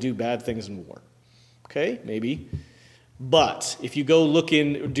you got to do bad things in war. Okay, maybe. But if you go look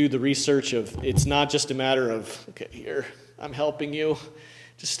in, do the research of, it's not just a matter of, okay, here, I'm helping you,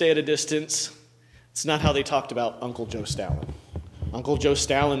 just stay at a distance. It's not how they talked about Uncle Joe Stalin. Uncle Joe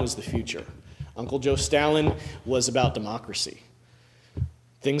Stalin was the future. Uncle Joe Stalin was about democracy.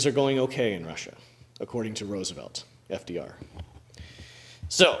 Things are going okay in Russia, according to Roosevelt, FDR.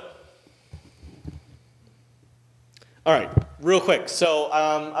 So, all right, real quick. So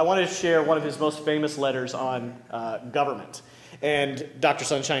I wanted to share one of his most famous letters on government. And Dr.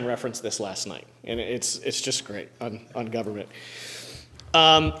 Sunshine referenced this last night. And it's just great on government.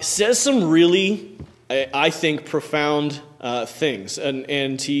 Says some really, I think, profound things.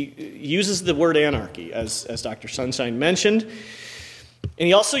 And he uses the word anarchy, as Dr. Sunshine mentioned. And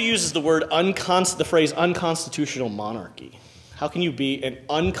he also uses the phrase unconstitutional monarchy. How can you be an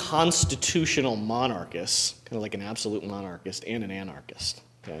unconstitutional monarchist, kind of like an absolute monarchist, and an anarchist?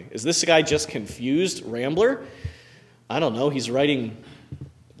 Okay? Is this guy just confused rambler? I don't know. He's writing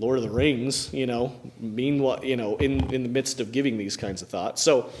Lord of the Rings, in the midst of giving these kinds of thoughts.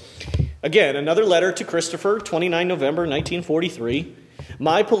 So, again, another letter to Christopher, 29 November 1943.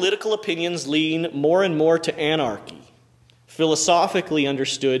 My political opinions lean more and more to anarchy. Philosophically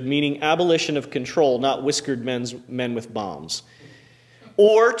understood, meaning abolition of control, not whiskered men with bombs,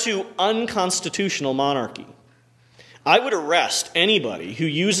 or to unconstitutional monarchy. I would arrest anybody who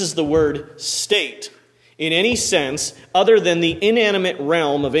uses the word state in any sense other than the inanimate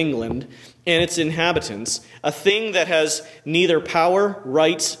realm of England and its inhabitants, a thing that has neither power,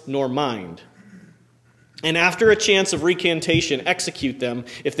 rights, nor mind. And after a chance of recantation, execute them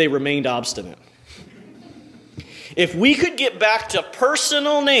if they remained obstinate. If we could get back to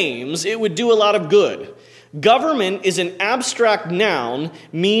personal names, it would do a lot of good. Government is an abstract noun,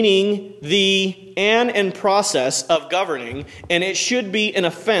 meaning the the and process of governing, and it should be an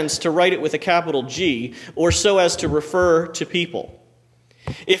offense to write it with a capital G, or so as to refer to people.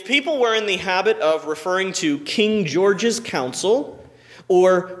 If people were in the habit of referring to King George's council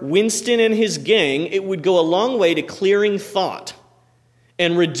or Winston and his gang, it would go a long way to clearing thought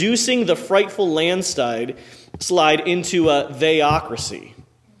and reducing the frightful landslide into a theocracy.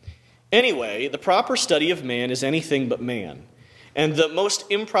 Anyway, the proper study of man is anything but man, and the most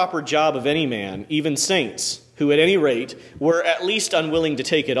improper job of any man, even saints, who at any rate were at least unwilling to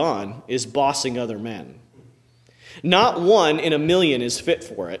take it on, is bossing other men. Not one in a million is fit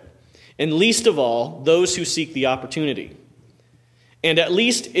for it, and least of all those who seek the opportunity. And at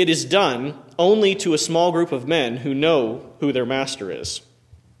least it is done only to a small group of men who know who their master is.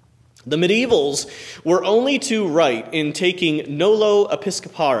 The medievals were only too right in taking nolo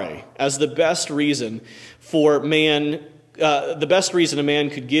episcopare as the best reason a man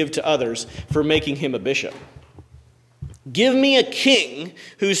could give to others for making him a bishop. Give me a king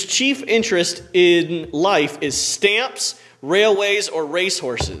whose chief interest in life is stamps, railways, or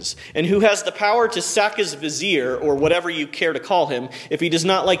racehorses, and who has the power to sack his vizier, or whatever you care to call him, if he does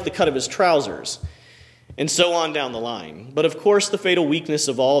not like the cut of his trousers, and so on down the line. But of course the fatal weakness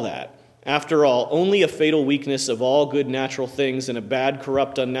of all that, after all, only a fatal weakness of all good natural things in a bad,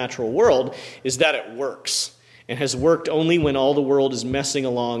 corrupt, unnatural world, is that it works, and has worked only when all the world is messing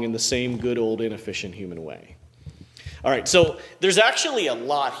along in the same good old inefficient human way. All right, so there's actually a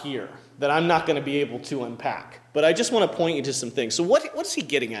lot here that I'm not going to be able to unpack, but I just want to point you to some things. So what is he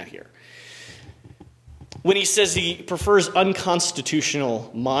getting at here? When he says he prefers unconstitutional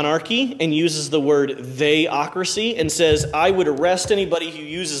monarchy and uses the word theocracy and says, I would arrest anybody who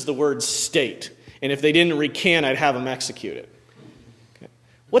uses the word state, and if they didn't recant, I'd have them executed. Okay.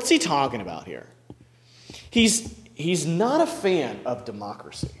 What's he talking about here? He's not a fan of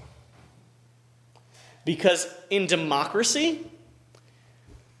democracy. Because in democracy,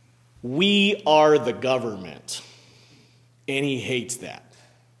 we are the government. And he hates that.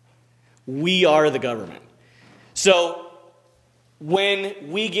 We are the government. So when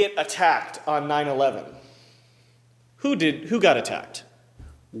we get attacked on 9/11, who got attacked?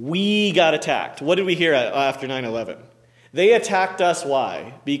 We got attacked. What did we hear after 9/11? They attacked us.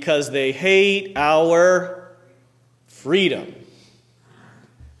 Why? Because they hate our freedom.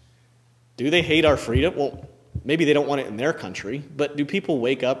 Do they hate our freedom? Well, maybe they don't want it in their country, but do people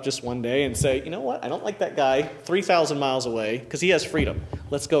wake up just one day and say, you know what, I don't like that guy 3,000 miles away because he has freedom.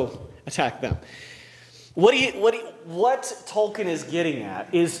 Let's go attack them. What Tolkien is getting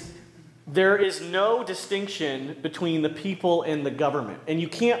at is there is no distinction between the people and the government. And you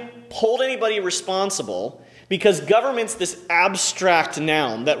can't hold anybody responsible because government's this abstract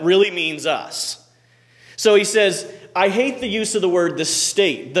noun that really means us. So he says, I hate the use of the word the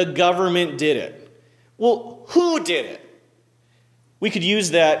state. The government did it. Well, who did it? We could use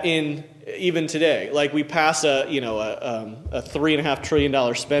that in even today. Like we pass a $3.5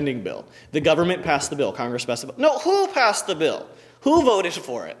 trillion spending bill. The government passed the bill. Congress passed the bill. No, who passed the bill? Who voted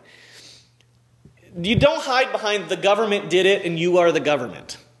for it? You don't hide behind the government did it and you are the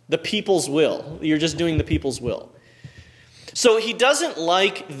government. The people's will. You're just doing the people's will. So he doesn't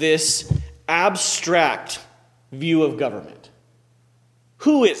like this abstract view of government.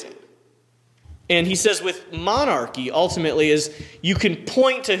 Who is it? And he says with monarchy, ultimately, is you can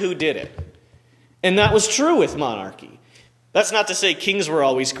point to who did it. And that was true with monarchy. That's not to say kings were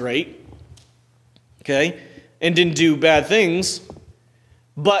always great, okay, and didn't do bad things,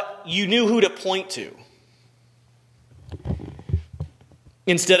 but you knew who to point to.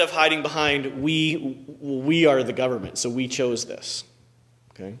 Instead of hiding behind, we are the government, so we chose this,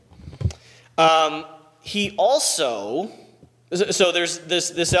 okay? He also, so there's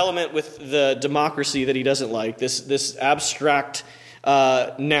this element with the democracy that he doesn't like, this abstract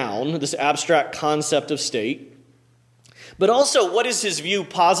noun, this abstract concept of state. But also, what is his view,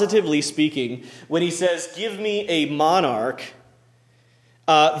 positively speaking, when he says, give me a monarch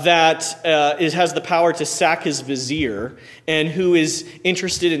that has the power to sack his vizier and who is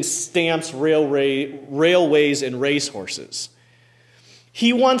interested in stamps, railways, and racehorses.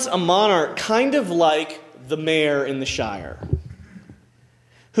 He wants a monarch kind of like the mayor in the Shire,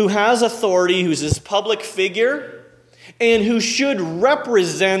 who has authority, who's this public figure, and who should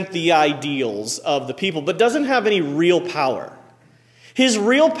represent the ideals of the people, but doesn't have any real power. His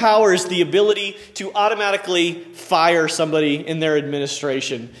real power is the ability to automatically fire somebody in their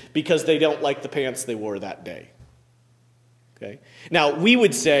administration because they don't like the pants they wore that day. Okay? Now, we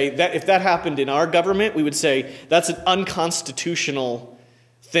would say that if that happened in our government, we would say that's an unconstitutional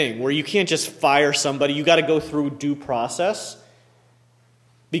thing where you can't just fire somebody. You got to go through due process.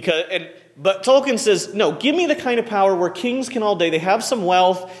 But Tolkien says, no, give me the kind of power where kings can all day, they have some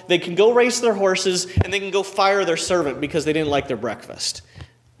wealth, they can go race their horses, and they can go fire their servant because they didn't like their breakfast.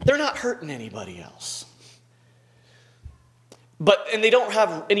 They're not hurting anybody else. And they don't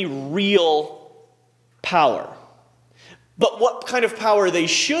have any real power. But what kind of power they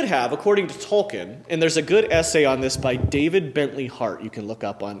should have, according to Tolkien, and there's a good essay on this by David Bentley Hart you can look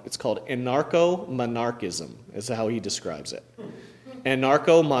up on, it's called Anarcho-Monarchism, is how he describes it.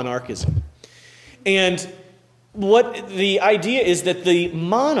 Anarcho-Monarchism. And what the idea is that the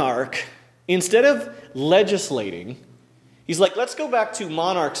monarch, instead of legislating, he's like, let's go back to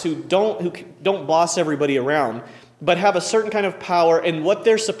monarchs who don't boss everybody around, but have a certain kind of power, and what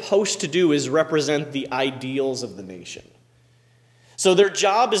they're supposed to do is represent the ideals of the nation. So their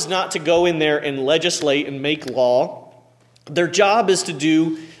job is not to go in there and legislate and make law. Their job is to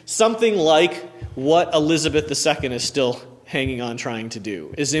do something like what Elizabeth II is still hanging on trying to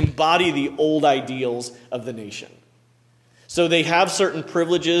do, is embody the old ideals of the nation. So they have certain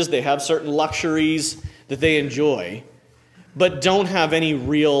privileges, they have certain luxuries that they enjoy, but don't have any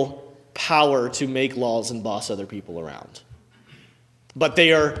real power to make laws and boss other people around. But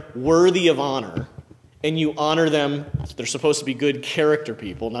they are worthy of honor, and you honor them. They're supposed to be good character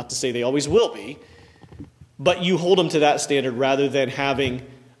people, not to say they always will be, but you hold them to that standard rather than having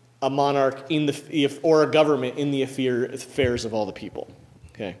a monarch or a government in the affairs of all the people.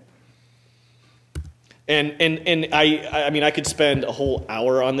 Okay. And I mean, I could spend a whole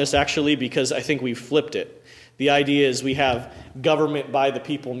hour on this actually, because I think we've flipped it. The idea is we have government by the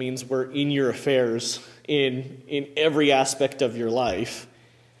people means we're in your affairs in every aspect of your life.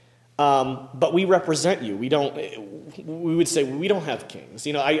 But we represent you. We would say we don't have kings.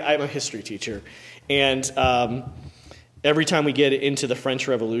 You know, I'm a history teacher, and every time we get into the French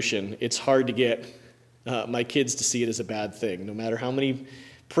Revolution, it's hard to get my kids to see it as a bad thing. No matter how many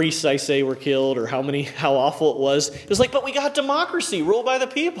priests I say were killed or how awful it was, it's like, but we got democracy, ruled by the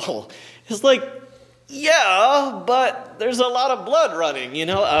people. It's like, yeah, but there's a lot of blood running, you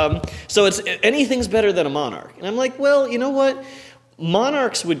know. So anything's better than a monarch. And I'm like, well, you know what?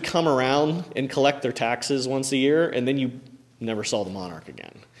 Monarchs would come around and collect their taxes once a year, and then you never saw the monarch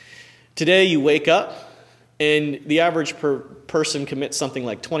again. Today, you wake up, and the average person commits something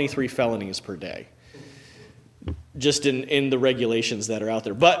like 23 felonies per day, just in the regulations that are out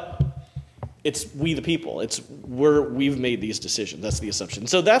there. But it's we the people. We've made these decisions. That's the assumption.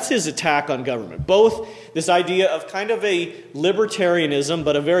 So that's his attack on government. Both this idea of kind of a libertarianism,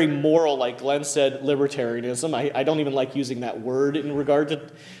 but a very moral, like Glenn said, libertarianism. I don't even like using that word in regard to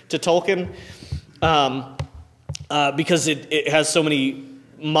Tolkien, because it has so many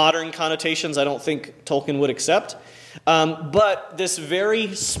modern connotations I don't think Tolkien would accept. But this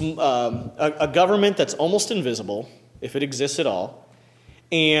a government that's almost invisible, if it exists at all,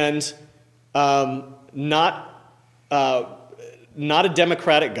 and not a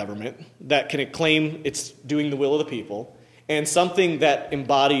democratic government that can claim it's doing the will of the people, and something that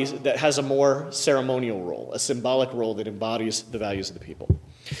has a more ceremonial role, a symbolic role that embodies the values of the people.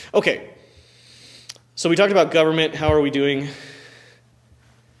 Okay, so we talked about government. How are we doing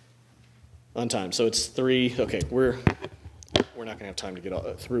on time? So it's 3. Okay, we're not going to have time to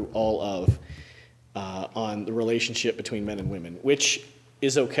get through all of on the relationship between men and women, which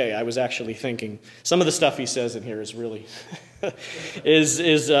is okay. I was actually thinking some of the stuff he says in here is really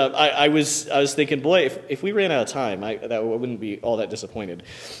I was thinking, boy, if we ran out of time, I wouldn't be all that disappointed.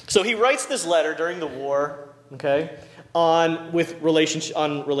 So he writes this letter during the war, okay, on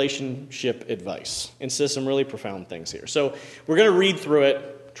relationship advice, and says some really profound things here. So we're going to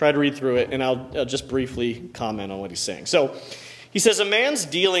try to read through it, and I'll just briefly comment on what he's saying. So he says, a man's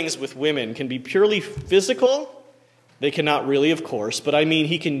dealings with women can be purely physical. They cannot really, of course, but I mean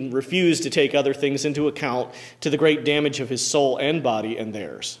he can refuse to take other things into account to the great damage of his soul and body and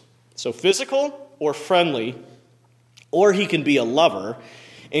theirs. So physical or friendly, or he can be a lover,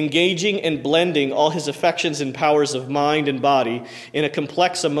 engaging and blending all his affections and powers of mind and body in a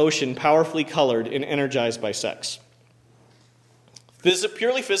complex emotion powerfully colored and energized by sex.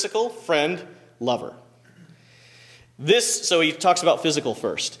 Purely physical, friend, lover. So he talks about physical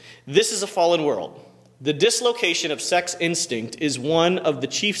first. This is a fallen world. The dislocation of sex instinct is one of the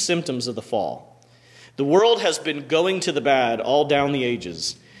chief symptoms of the fall. The world has been going to the bad all down the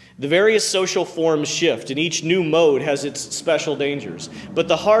ages. The various social forms shift, and each new mode has its special dangers. But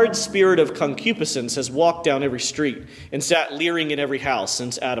the hard spirit of concupiscence has walked down every street and sat leering in every house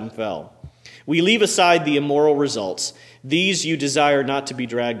since Adam fell. We leave aside the immoral results. These you desire not to be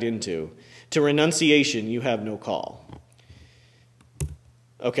dragged into. To renunciation you have no call.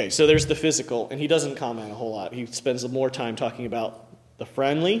 Okay, so there's the physical, and he doesn't comment a whole lot. He spends more time talking about the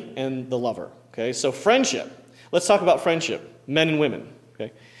friendly and the lover. Okay, so friendship. Let's talk about friendship, men and women.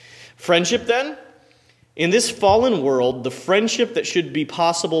 Okay, friendship then. In this fallen world, the friendship that should be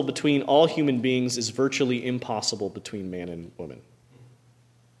possible between all human beings is virtually impossible between man and woman.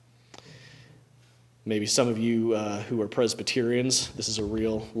 Maybe some of you who are Presbyterians, this is a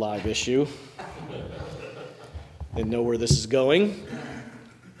real live issue and know where this is going.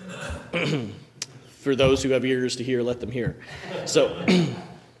 For those who have ears to hear, let them hear. So,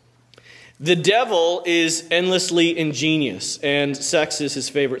 the devil is endlessly ingenious, and sex is his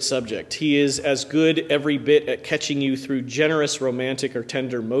favorite subject. He is as good every bit at catching you through generous, romantic, or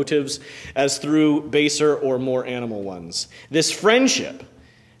tender motives as through baser or more animal ones. This friendship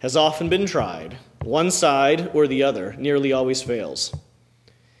has often been tried. One side or the other nearly always fails.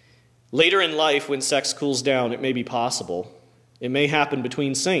 Later in life, when sex cools down, it may be possible. It may happen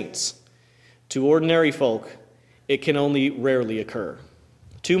between saints. To ordinary folk, it can only rarely occur.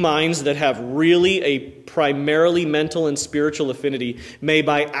 Two minds that have really a primarily mental and spiritual affinity may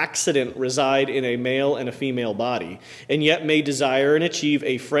by accident reside in a male and a female body, and yet may desire and achieve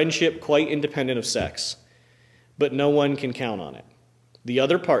a friendship quite independent of sex. But no one can count on it. The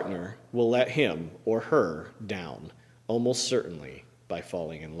other partner will let him or her down, almost certainly by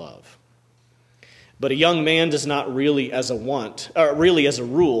falling in love. But a young man does not really as a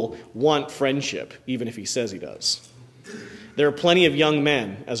rule, want friendship, even if he says he does. There are plenty of young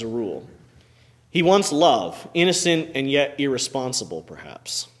men, as a rule. He wants love, innocent and yet irresponsible,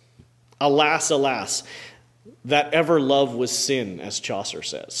 perhaps. Alas, alas, that ever love was sin, as Chaucer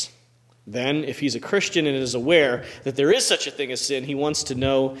says. Then, if he's a Christian and is aware that there is such a thing as sin, he wants to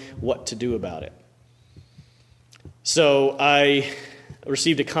know what to do about it. So I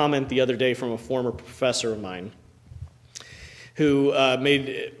received a comment the other day from a former professor of mine who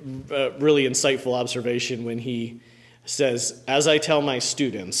made a really insightful observation when he says, "As I tell my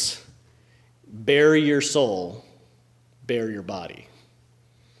students, bury your soul, bare your body."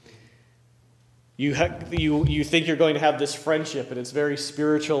 You think you're going to have this friendship, and it's very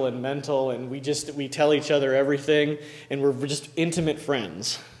spiritual and mental, and we tell each other everything, and we're just intimate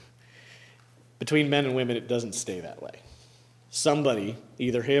friends. Between men and women, it doesn't stay that way. Somebody,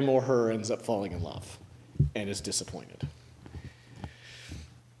 either him or her, ends up falling in love and is disappointed.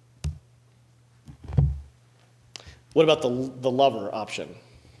 What about the lover option?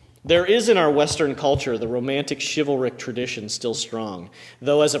 There is in our Western culture the romantic chivalric tradition still strong,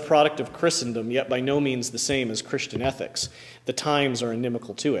 though as a product of Christendom, yet by no means the same as Christian ethics. The times are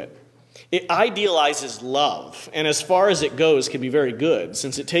inimical to it. It idealizes love, and as far as it goes can be very good,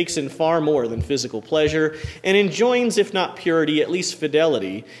 since it takes in far more than physical pleasure, and enjoins, if not purity, at least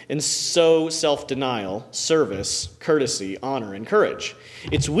fidelity, and so self-denial, service, courtesy, honor, and courage.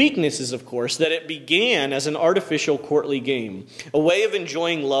 Its weakness is, of course, that it began as an artificial courtly game, a way of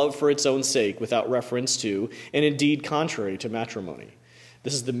enjoying love for its own sake, without reference to, and indeed contrary to matrimony.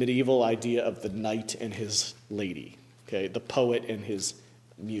 This is the medieval idea of the knight and his lady, okay, the poet and his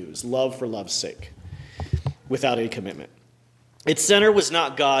muse, love for love's sake, without a commitment. Its center was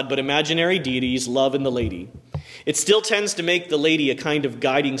not God, but imaginary deities, love and the lady. It still tends to make the lady a kind of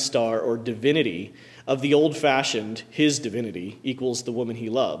guiding star or divinity of the old-fashioned, his divinity equals the woman he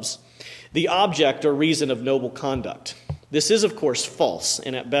loves, the object or reason of noble conduct. This is, of course, false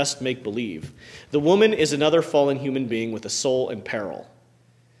and at best make-believe. The woman is another fallen human being with a soul in peril.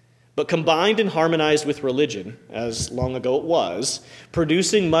 But combined and harmonized with religion, as long ago it was,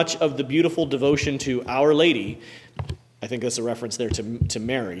 producing much of the beautiful devotion to Our Lady, I think that's a reference there to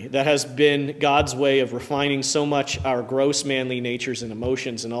Mary, that has been God's way of refining so much our gross manly natures and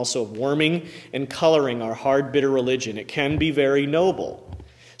emotions, and also of warming and coloring our hard, bitter religion. It can be very noble.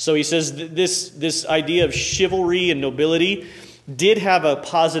 So he says this idea of chivalry and nobility did have a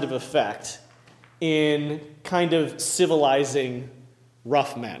positive effect in kind of civilizing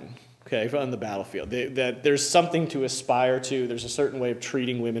rough men, okay, on the battlefield. That there's something to aspire to. There's a certain way of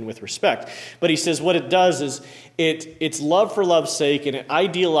treating women with respect. But he says what it does is it's love for love's sake, and it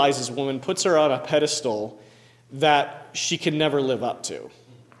idealizes woman, puts her on a pedestal that she can never live up to.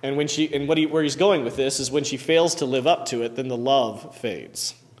 And where he's going with this is when she fails to live up to it, then the love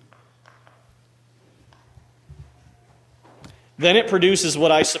fades. Then it produces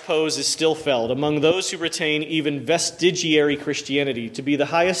what I suppose is still felt among those who retain even vestigiary Christianity to be the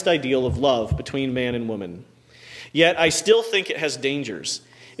highest ideal of love between man and woman. Yet I still think it has dangers.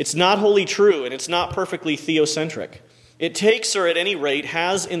 It's not wholly true, and it's not perfectly theocentric. It takes, or at any rate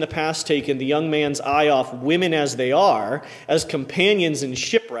has in the past taken, the young man's eye off women as they are, as companions in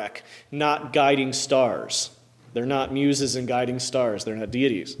shipwreck, not guiding stars. They're not muses and guiding stars. They're not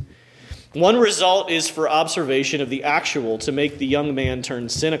deities. One result is for observation of the actual to make the young man turn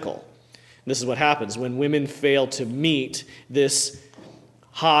cynical. This is what happens when women fail to meet this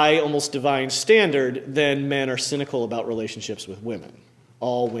high, almost divine standard, then men are cynical about relationships with women.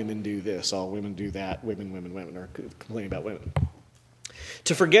 All women do this, all women do that, women, or complaining about women.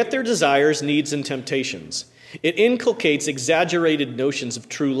 To forget their desires, needs, and temptations. It inculcates exaggerated notions of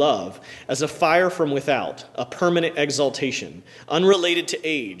true love as a fire from without, a permanent exaltation, unrelated to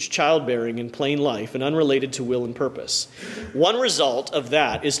age, childbearing, and plain life, and unrelated to will and purpose. One result of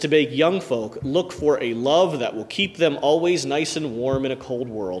that is to make young folk look for a love that will keep them always nice and warm in a cold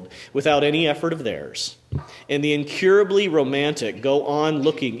world without any effort of theirs. And the incurably romantic go on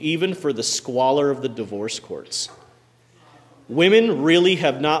looking even for the squalor of the divorce courts. Women really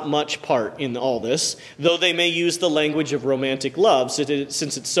have not much part in all this, though they may use the language of romantic love since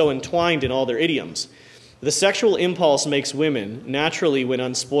it's so entwined in all their idioms. The sexual impulse makes women, naturally when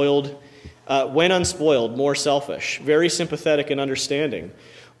unspoiled, more selfish, very sympathetic and understanding,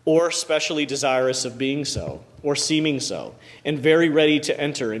 or specially desirous of being so, or seeming so, and very ready to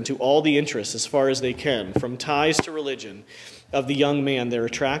enter into all the interests as far as they can, from ties to religion, of the young man they're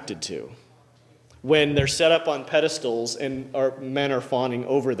attracted to. When they're set up on pedestals and men are fawning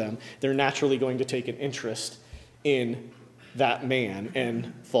over them, they're naturally going to take an interest in that man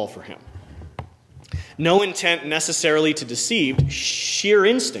and fall for him. No intent necessarily to deceive, sheer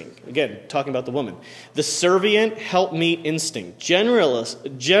instinct. Again, talking about the woman. The servient helpmeet instinct,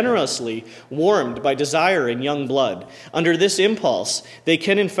 generously warmed by desire in young blood. Under this impulse, they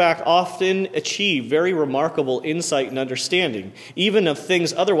can in fact often achieve very remarkable insight and understanding, even of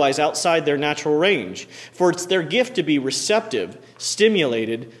things otherwise outside their natural range. For it's their gift to be receptive,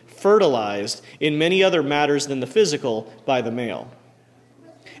 stimulated, fertilized in many other matters than the physical by the male.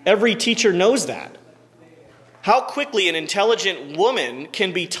 Every teacher knows that. How quickly an intelligent woman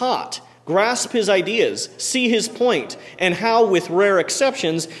can be taught, grasp his ideas, see his point, and how, with rare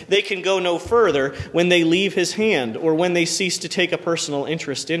exceptions, they can go no further when they leave his hand or when they cease to take a personal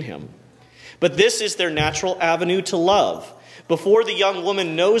interest in him. But this is their natural avenue to love. Before the young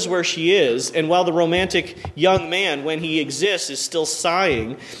woman knows where she is, and while the romantic young man, when he exists, is still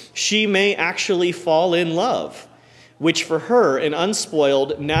sighing, she may actually fall in love, which for her, an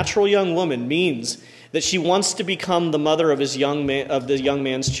unspoiled, natural young woman, means that she wants to become the mother of the young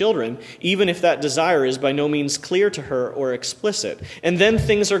man's children, even if that desire is by no means clear to her or explicit. And then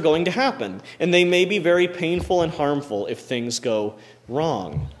things are going to happen, and they may be very painful and harmful if things go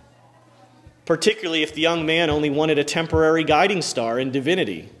wrong. Particularly if the young man only wanted a temporary guiding star in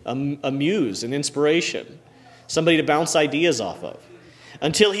divinity, a muse, an inspiration, somebody to bounce ideas off of,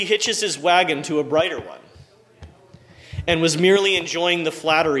 until he hitches his wagon to a brighter one, and was merely enjoying the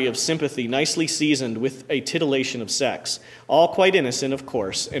flattery of sympathy, nicely seasoned with a titillation of sex, all quite innocent, of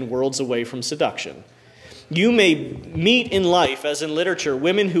course, and worlds away from seduction. You may meet in life, as in literature,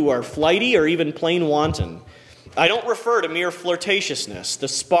 women who are flighty or even plain wanton. I don't refer to mere flirtatiousness, the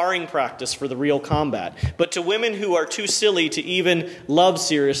sparring practice for the real combat, but to women who are too silly to even love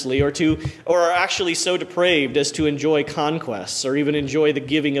seriously or are actually so depraved as to enjoy conquests or even enjoy the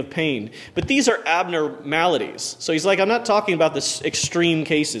giving of pain. But these are abnormalities. So he's like, I'm not talking about the extreme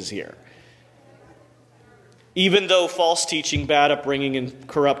cases here. Even though false teaching, bad upbringing, and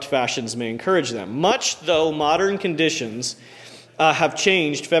corrupt fashions may encourage them. Much though modern conditions have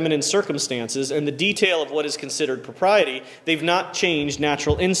changed feminine circumstances and the detail of what is considered propriety, they've not changed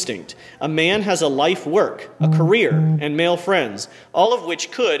natural instinct. A man has a life work, a career, and male friends, all of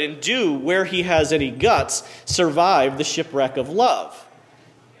which could and do, where he has any guts, survive the shipwreck of love.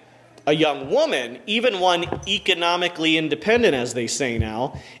 A young woman, even one economically independent, as they say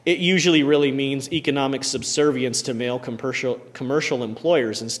now, it usually really means economic subservience to male commercial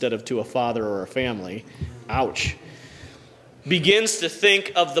employers instead of to a father or a family. Ouch. Begins to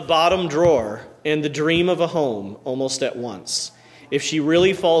think of the bottom drawer and the dream of a home almost at once. If she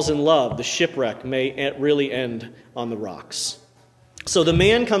really falls in love, the shipwreck may really end on the rocks. So the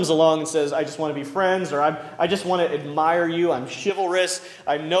man comes along and says, I just want to be friends, or I just want to admire you, I'm chivalrous,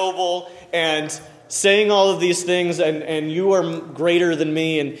 I'm noble, and saying all of these things, and you are greater than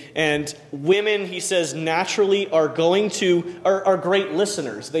me. And women, he says, naturally are great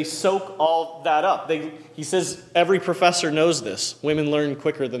listeners. They soak all that up. He says every professor knows this. Women learn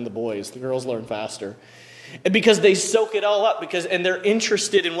quicker than the boys. The girls learn faster. And because they soak it all up, and they're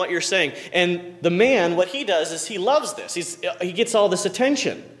interested in what you're saying. And the man, what he does is he loves this. He gets all this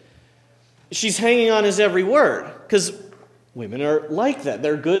attention. She's hanging on his every word, because women are like that.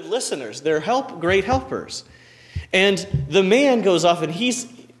 They're good listeners. They're great helpers. And the man goes off and he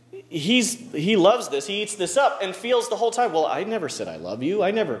loves this. He eats this up and feels the whole time, well, I never said I love you.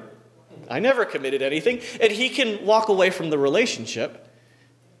 I I never committed anything. And he can walk away from the relationship.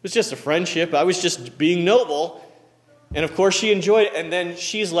 It was just a friendship. I was just being noble. And of course she enjoyed it. And then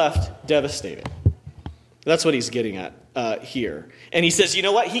she's left devastated. That's what he's getting at here. And he says, you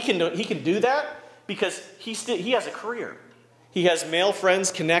know what? He can do that because he has a career. He has male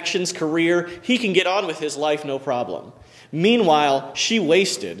friends, connections, career. He can get on with his life, no problem. Meanwhile, she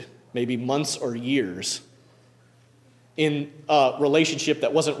wasted maybe months or years in a relationship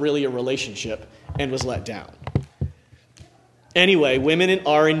that wasn't really a relationship and was let down. Anyway, women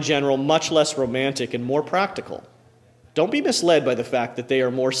are in general much less romantic and more practical. Don't be misled by the fact that they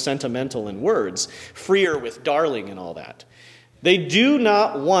are more sentimental in words, freer with darling and all that. They do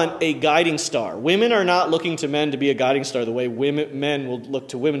not want a guiding star. Women are not looking to men to be a guiding star the way men will look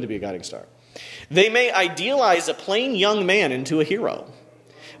to women to be a guiding star. They may idealize a plain young man into a hero,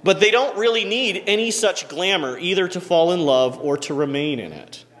 but they don't really need any such glamour either to fall in love or to remain in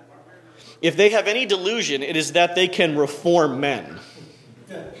it. If they have any delusion, it is that they can reform men.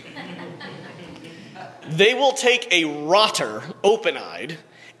 They will take a rotter, open-eyed,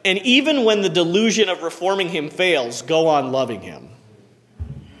 and even when the delusion of reforming him fails, go on loving him.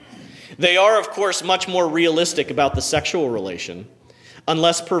 They are, of course, much more realistic about the sexual relation.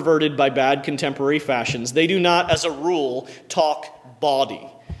 Unless perverted by bad contemporary fashions, they do not, as a rule, talk bawdy.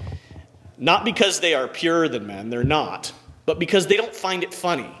 Not because they are purer than men, they're not, but because they don't find it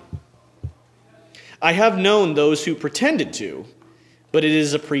funny. I have known those who pretended to, but it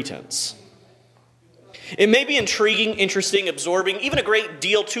is a pretense. It may be intriguing, interesting, absorbing, even a great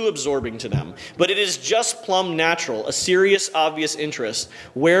deal too absorbing to them, but it is just plumb natural, a serious, obvious interest.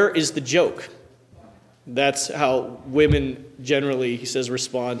 Where is the joke? That's how women generally, he says,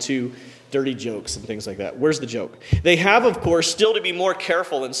 respond to dirty jokes and things like that. Where's the joke? They have, of course, still to be more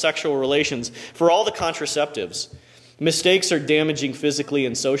careful in sexual relations for all the contraceptives. Mistakes are damaging physically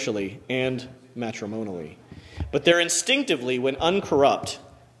and socially and matrimonially. But they're instinctively, when uncorrupt,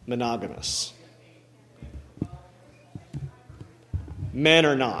 monogamous. Men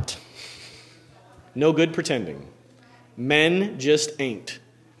are not. No good pretending. Men just ain't.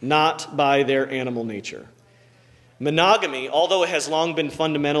 Not by their animal nature. Monogamy, although it has long been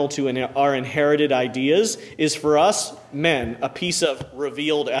fundamental to our inherited ideas, is for us, men, a piece of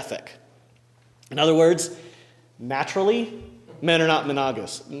revealed ethic. In other words, naturally, men are not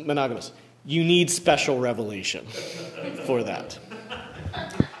monogamous. You need special revelation for that.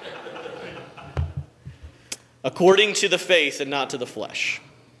 According to the faith and not to the flesh.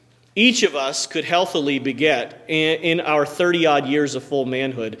 Each of us could healthily beget, in our 30-odd years of full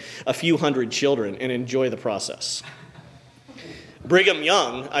manhood, a few hundred children and enjoy the process. Brigham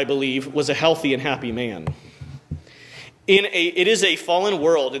Young, I believe, was a healthy and happy man. It is a fallen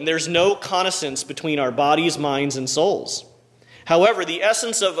world, and there's no connivance between our bodies, minds, and souls. However, the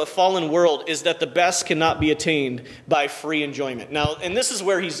essence of a fallen world is that the best cannot be attained by free enjoyment. Now, and this is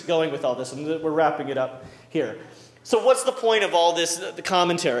where he's going with all this, and we're wrapping it up here. So what's the point of all this, the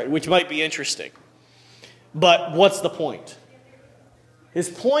commentary, which might be interesting? But what's the point? His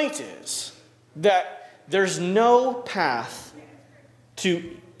point is that there's no path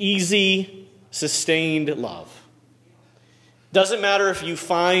to easy, sustained love. Doesn't matter if you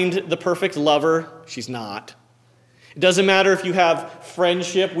find the perfect lover, she's not. It doesn't matter if you have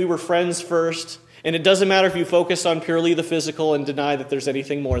friendship, we were friends first. And it doesn't matter if you focus on purely the physical and deny that there's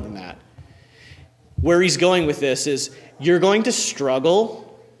anything more than that. Where he's going with this is you're going to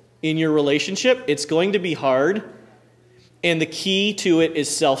struggle in your relationship. It's going to be hard. And the key to it is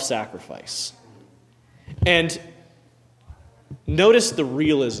self-sacrifice. And notice the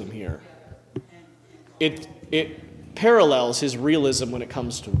realism here. It parallels his realism when it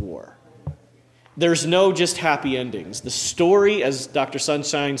comes to war. There's no just happy endings. The story, as Dr.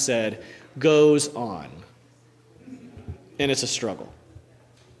 Sunshine said, goes on. And it's a struggle.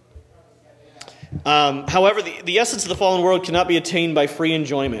 However, the essence of the fallen world cannot be attained by free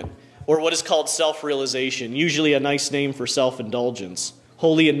enjoyment, or what is called self-realization, usually a nice name for self-indulgence,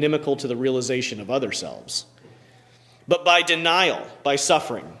 wholly inimical to the realization of other selves, but by denial, by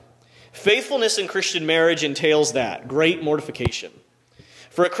suffering. Faithfulness in Christian marriage entails that, great mortification.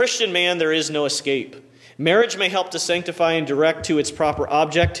 For a Christian man, there is no escape. Marriage may help to sanctify and direct to its proper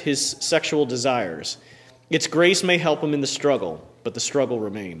object his sexual desires. Its grace may help him in the struggle, but the struggle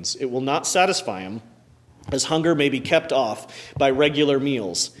remains. It will not satisfy him, as hunger may be kept off by regular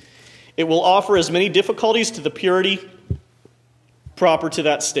meals. It will offer as many difficulties to the purity proper to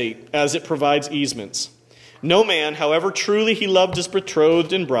that state as it provides easements. No man, however truly he loved his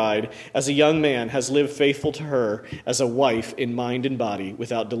betrothed and bride, as a young man has lived faithful to her as a wife in mind and body,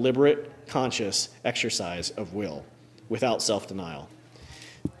 without deliberate, conscious exercise of will, without self-denial.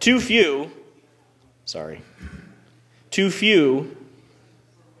 Too few, sorry, too few,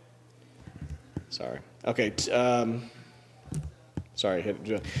 sorry, okay, sorry,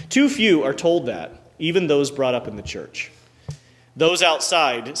 too few are told that, even those brought up in the church. Those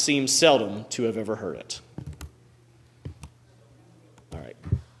outside seem seldom to have ever heard it. All right,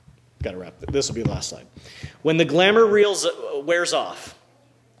 got to wrap. This will be the last slide. When the glamour wears off,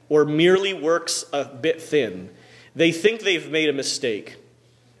 or merely works a bit thin, they think they've made a mistake,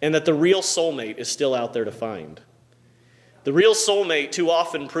 and that the real soulmate is still out there to find. The real soulmate too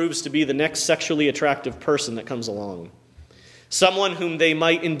often proves to be the next sexually attractive person that comes along. Someone whom they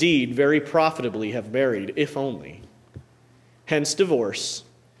might indeed very profitably have married, if only. Hence divorce,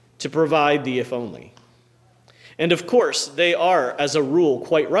 to provide the if only. And of course, they are, as a rule,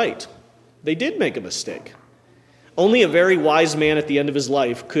 quite right. They did make a mistake. Only a very wise man at the end of his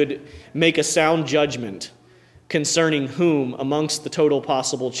life could make a sound judgment concerning whom, amongst the total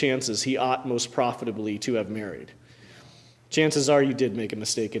possible chances, he ought most profitably to have married. Chances are you did make a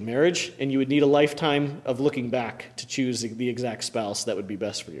mistake in marriage, and you would need a lifetime of looking back to choose the exact spouse that would be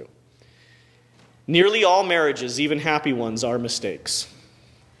best for you. Nearly all marriages, even happy ones, are mistakes.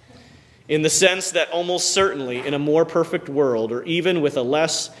 In the sense that almost certainly in a more perfect world, or even with a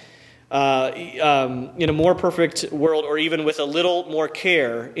less, in a more perfect world, or even with a little more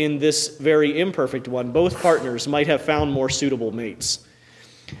care in this very imperfect one, both partners might have found more suitable mates.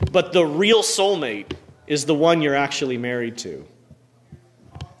 But the real soulmate is the one you're actually married to.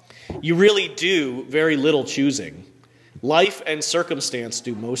 You really do very little choosing. Life and circumstance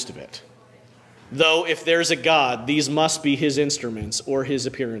do most of it. Though if there's a God, these must be his instruments or his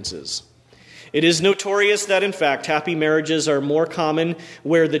appearances. It is notorious that, in fact, happy marriages are more common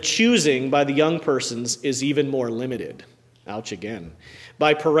where the choosing by the young persons is even more limited. Ouch again.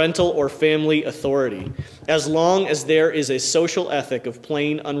 By parental or family authority, as long as there is a social ethic of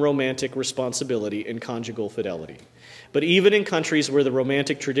plain, unromantic responsibility and conjugal fidelity. But even in countries where the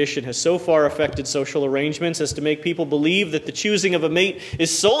romantic tradition has so far affected social arrangements as to make people believe that the choosing of a mate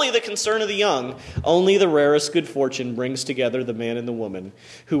is solely the concern of the young, only the rarest good fortune brings together the man and the woman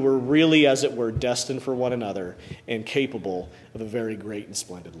who were really, as it were, destined for one another and capable of a very great and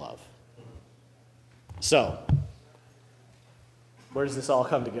splendid love. So, where does this all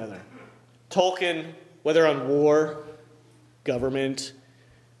come together? Tolkien, whether on war, government,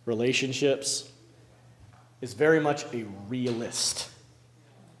 relationships, is very much a realist.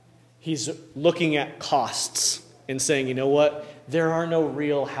 He's looking at costs and saying, you know what? There are no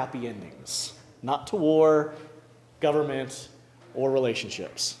real happy endings. Not to war, government, or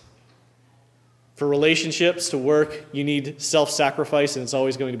relationships. For relationships to work, you need self-sacrifice, and it's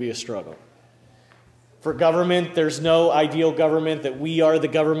always going to be a struggle. For government, there's no ideal government that we are the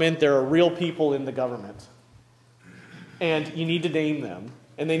government. There are real people in the government. And you need to name them.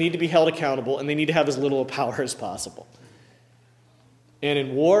 And they need to be held accountable, and they need to have as little power as possible. And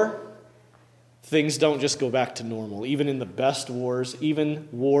in war, things don't just go back to normal. Even in the best wars, even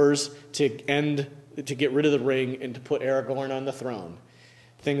wars to get rid of the ring and to put Aragorn on the throne,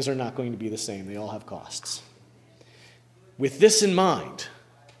 things are not going to be the same. They all have costs. With this in mind,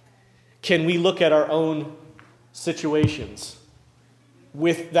 can we look at our own situations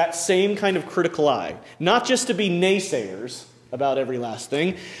with that same kind of critical eye? Not just to be naysayers about every last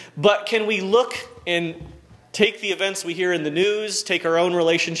thing, but can we look and take the events we hear in the news, take our own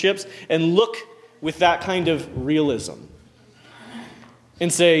relationships, and look with that kind of realism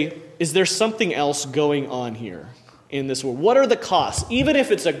and say, is there something else going on here in this world? What are the costs? Even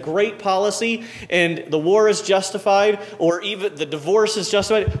if it's a great policy and the war is justified, or even the divorce is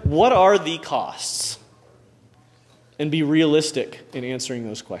justified, what are the costs? And be realistic in answering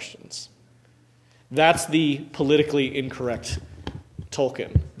those questions. That's the politically incorrect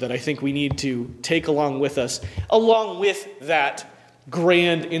Tolkien that I think we need to take along with us, along with that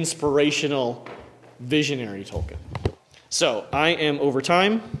grand, inspirational, visionary Tolkien. So I am over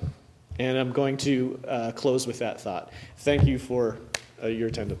time, and I'm going to close with that thought. Thank you for your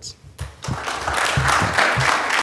attendance.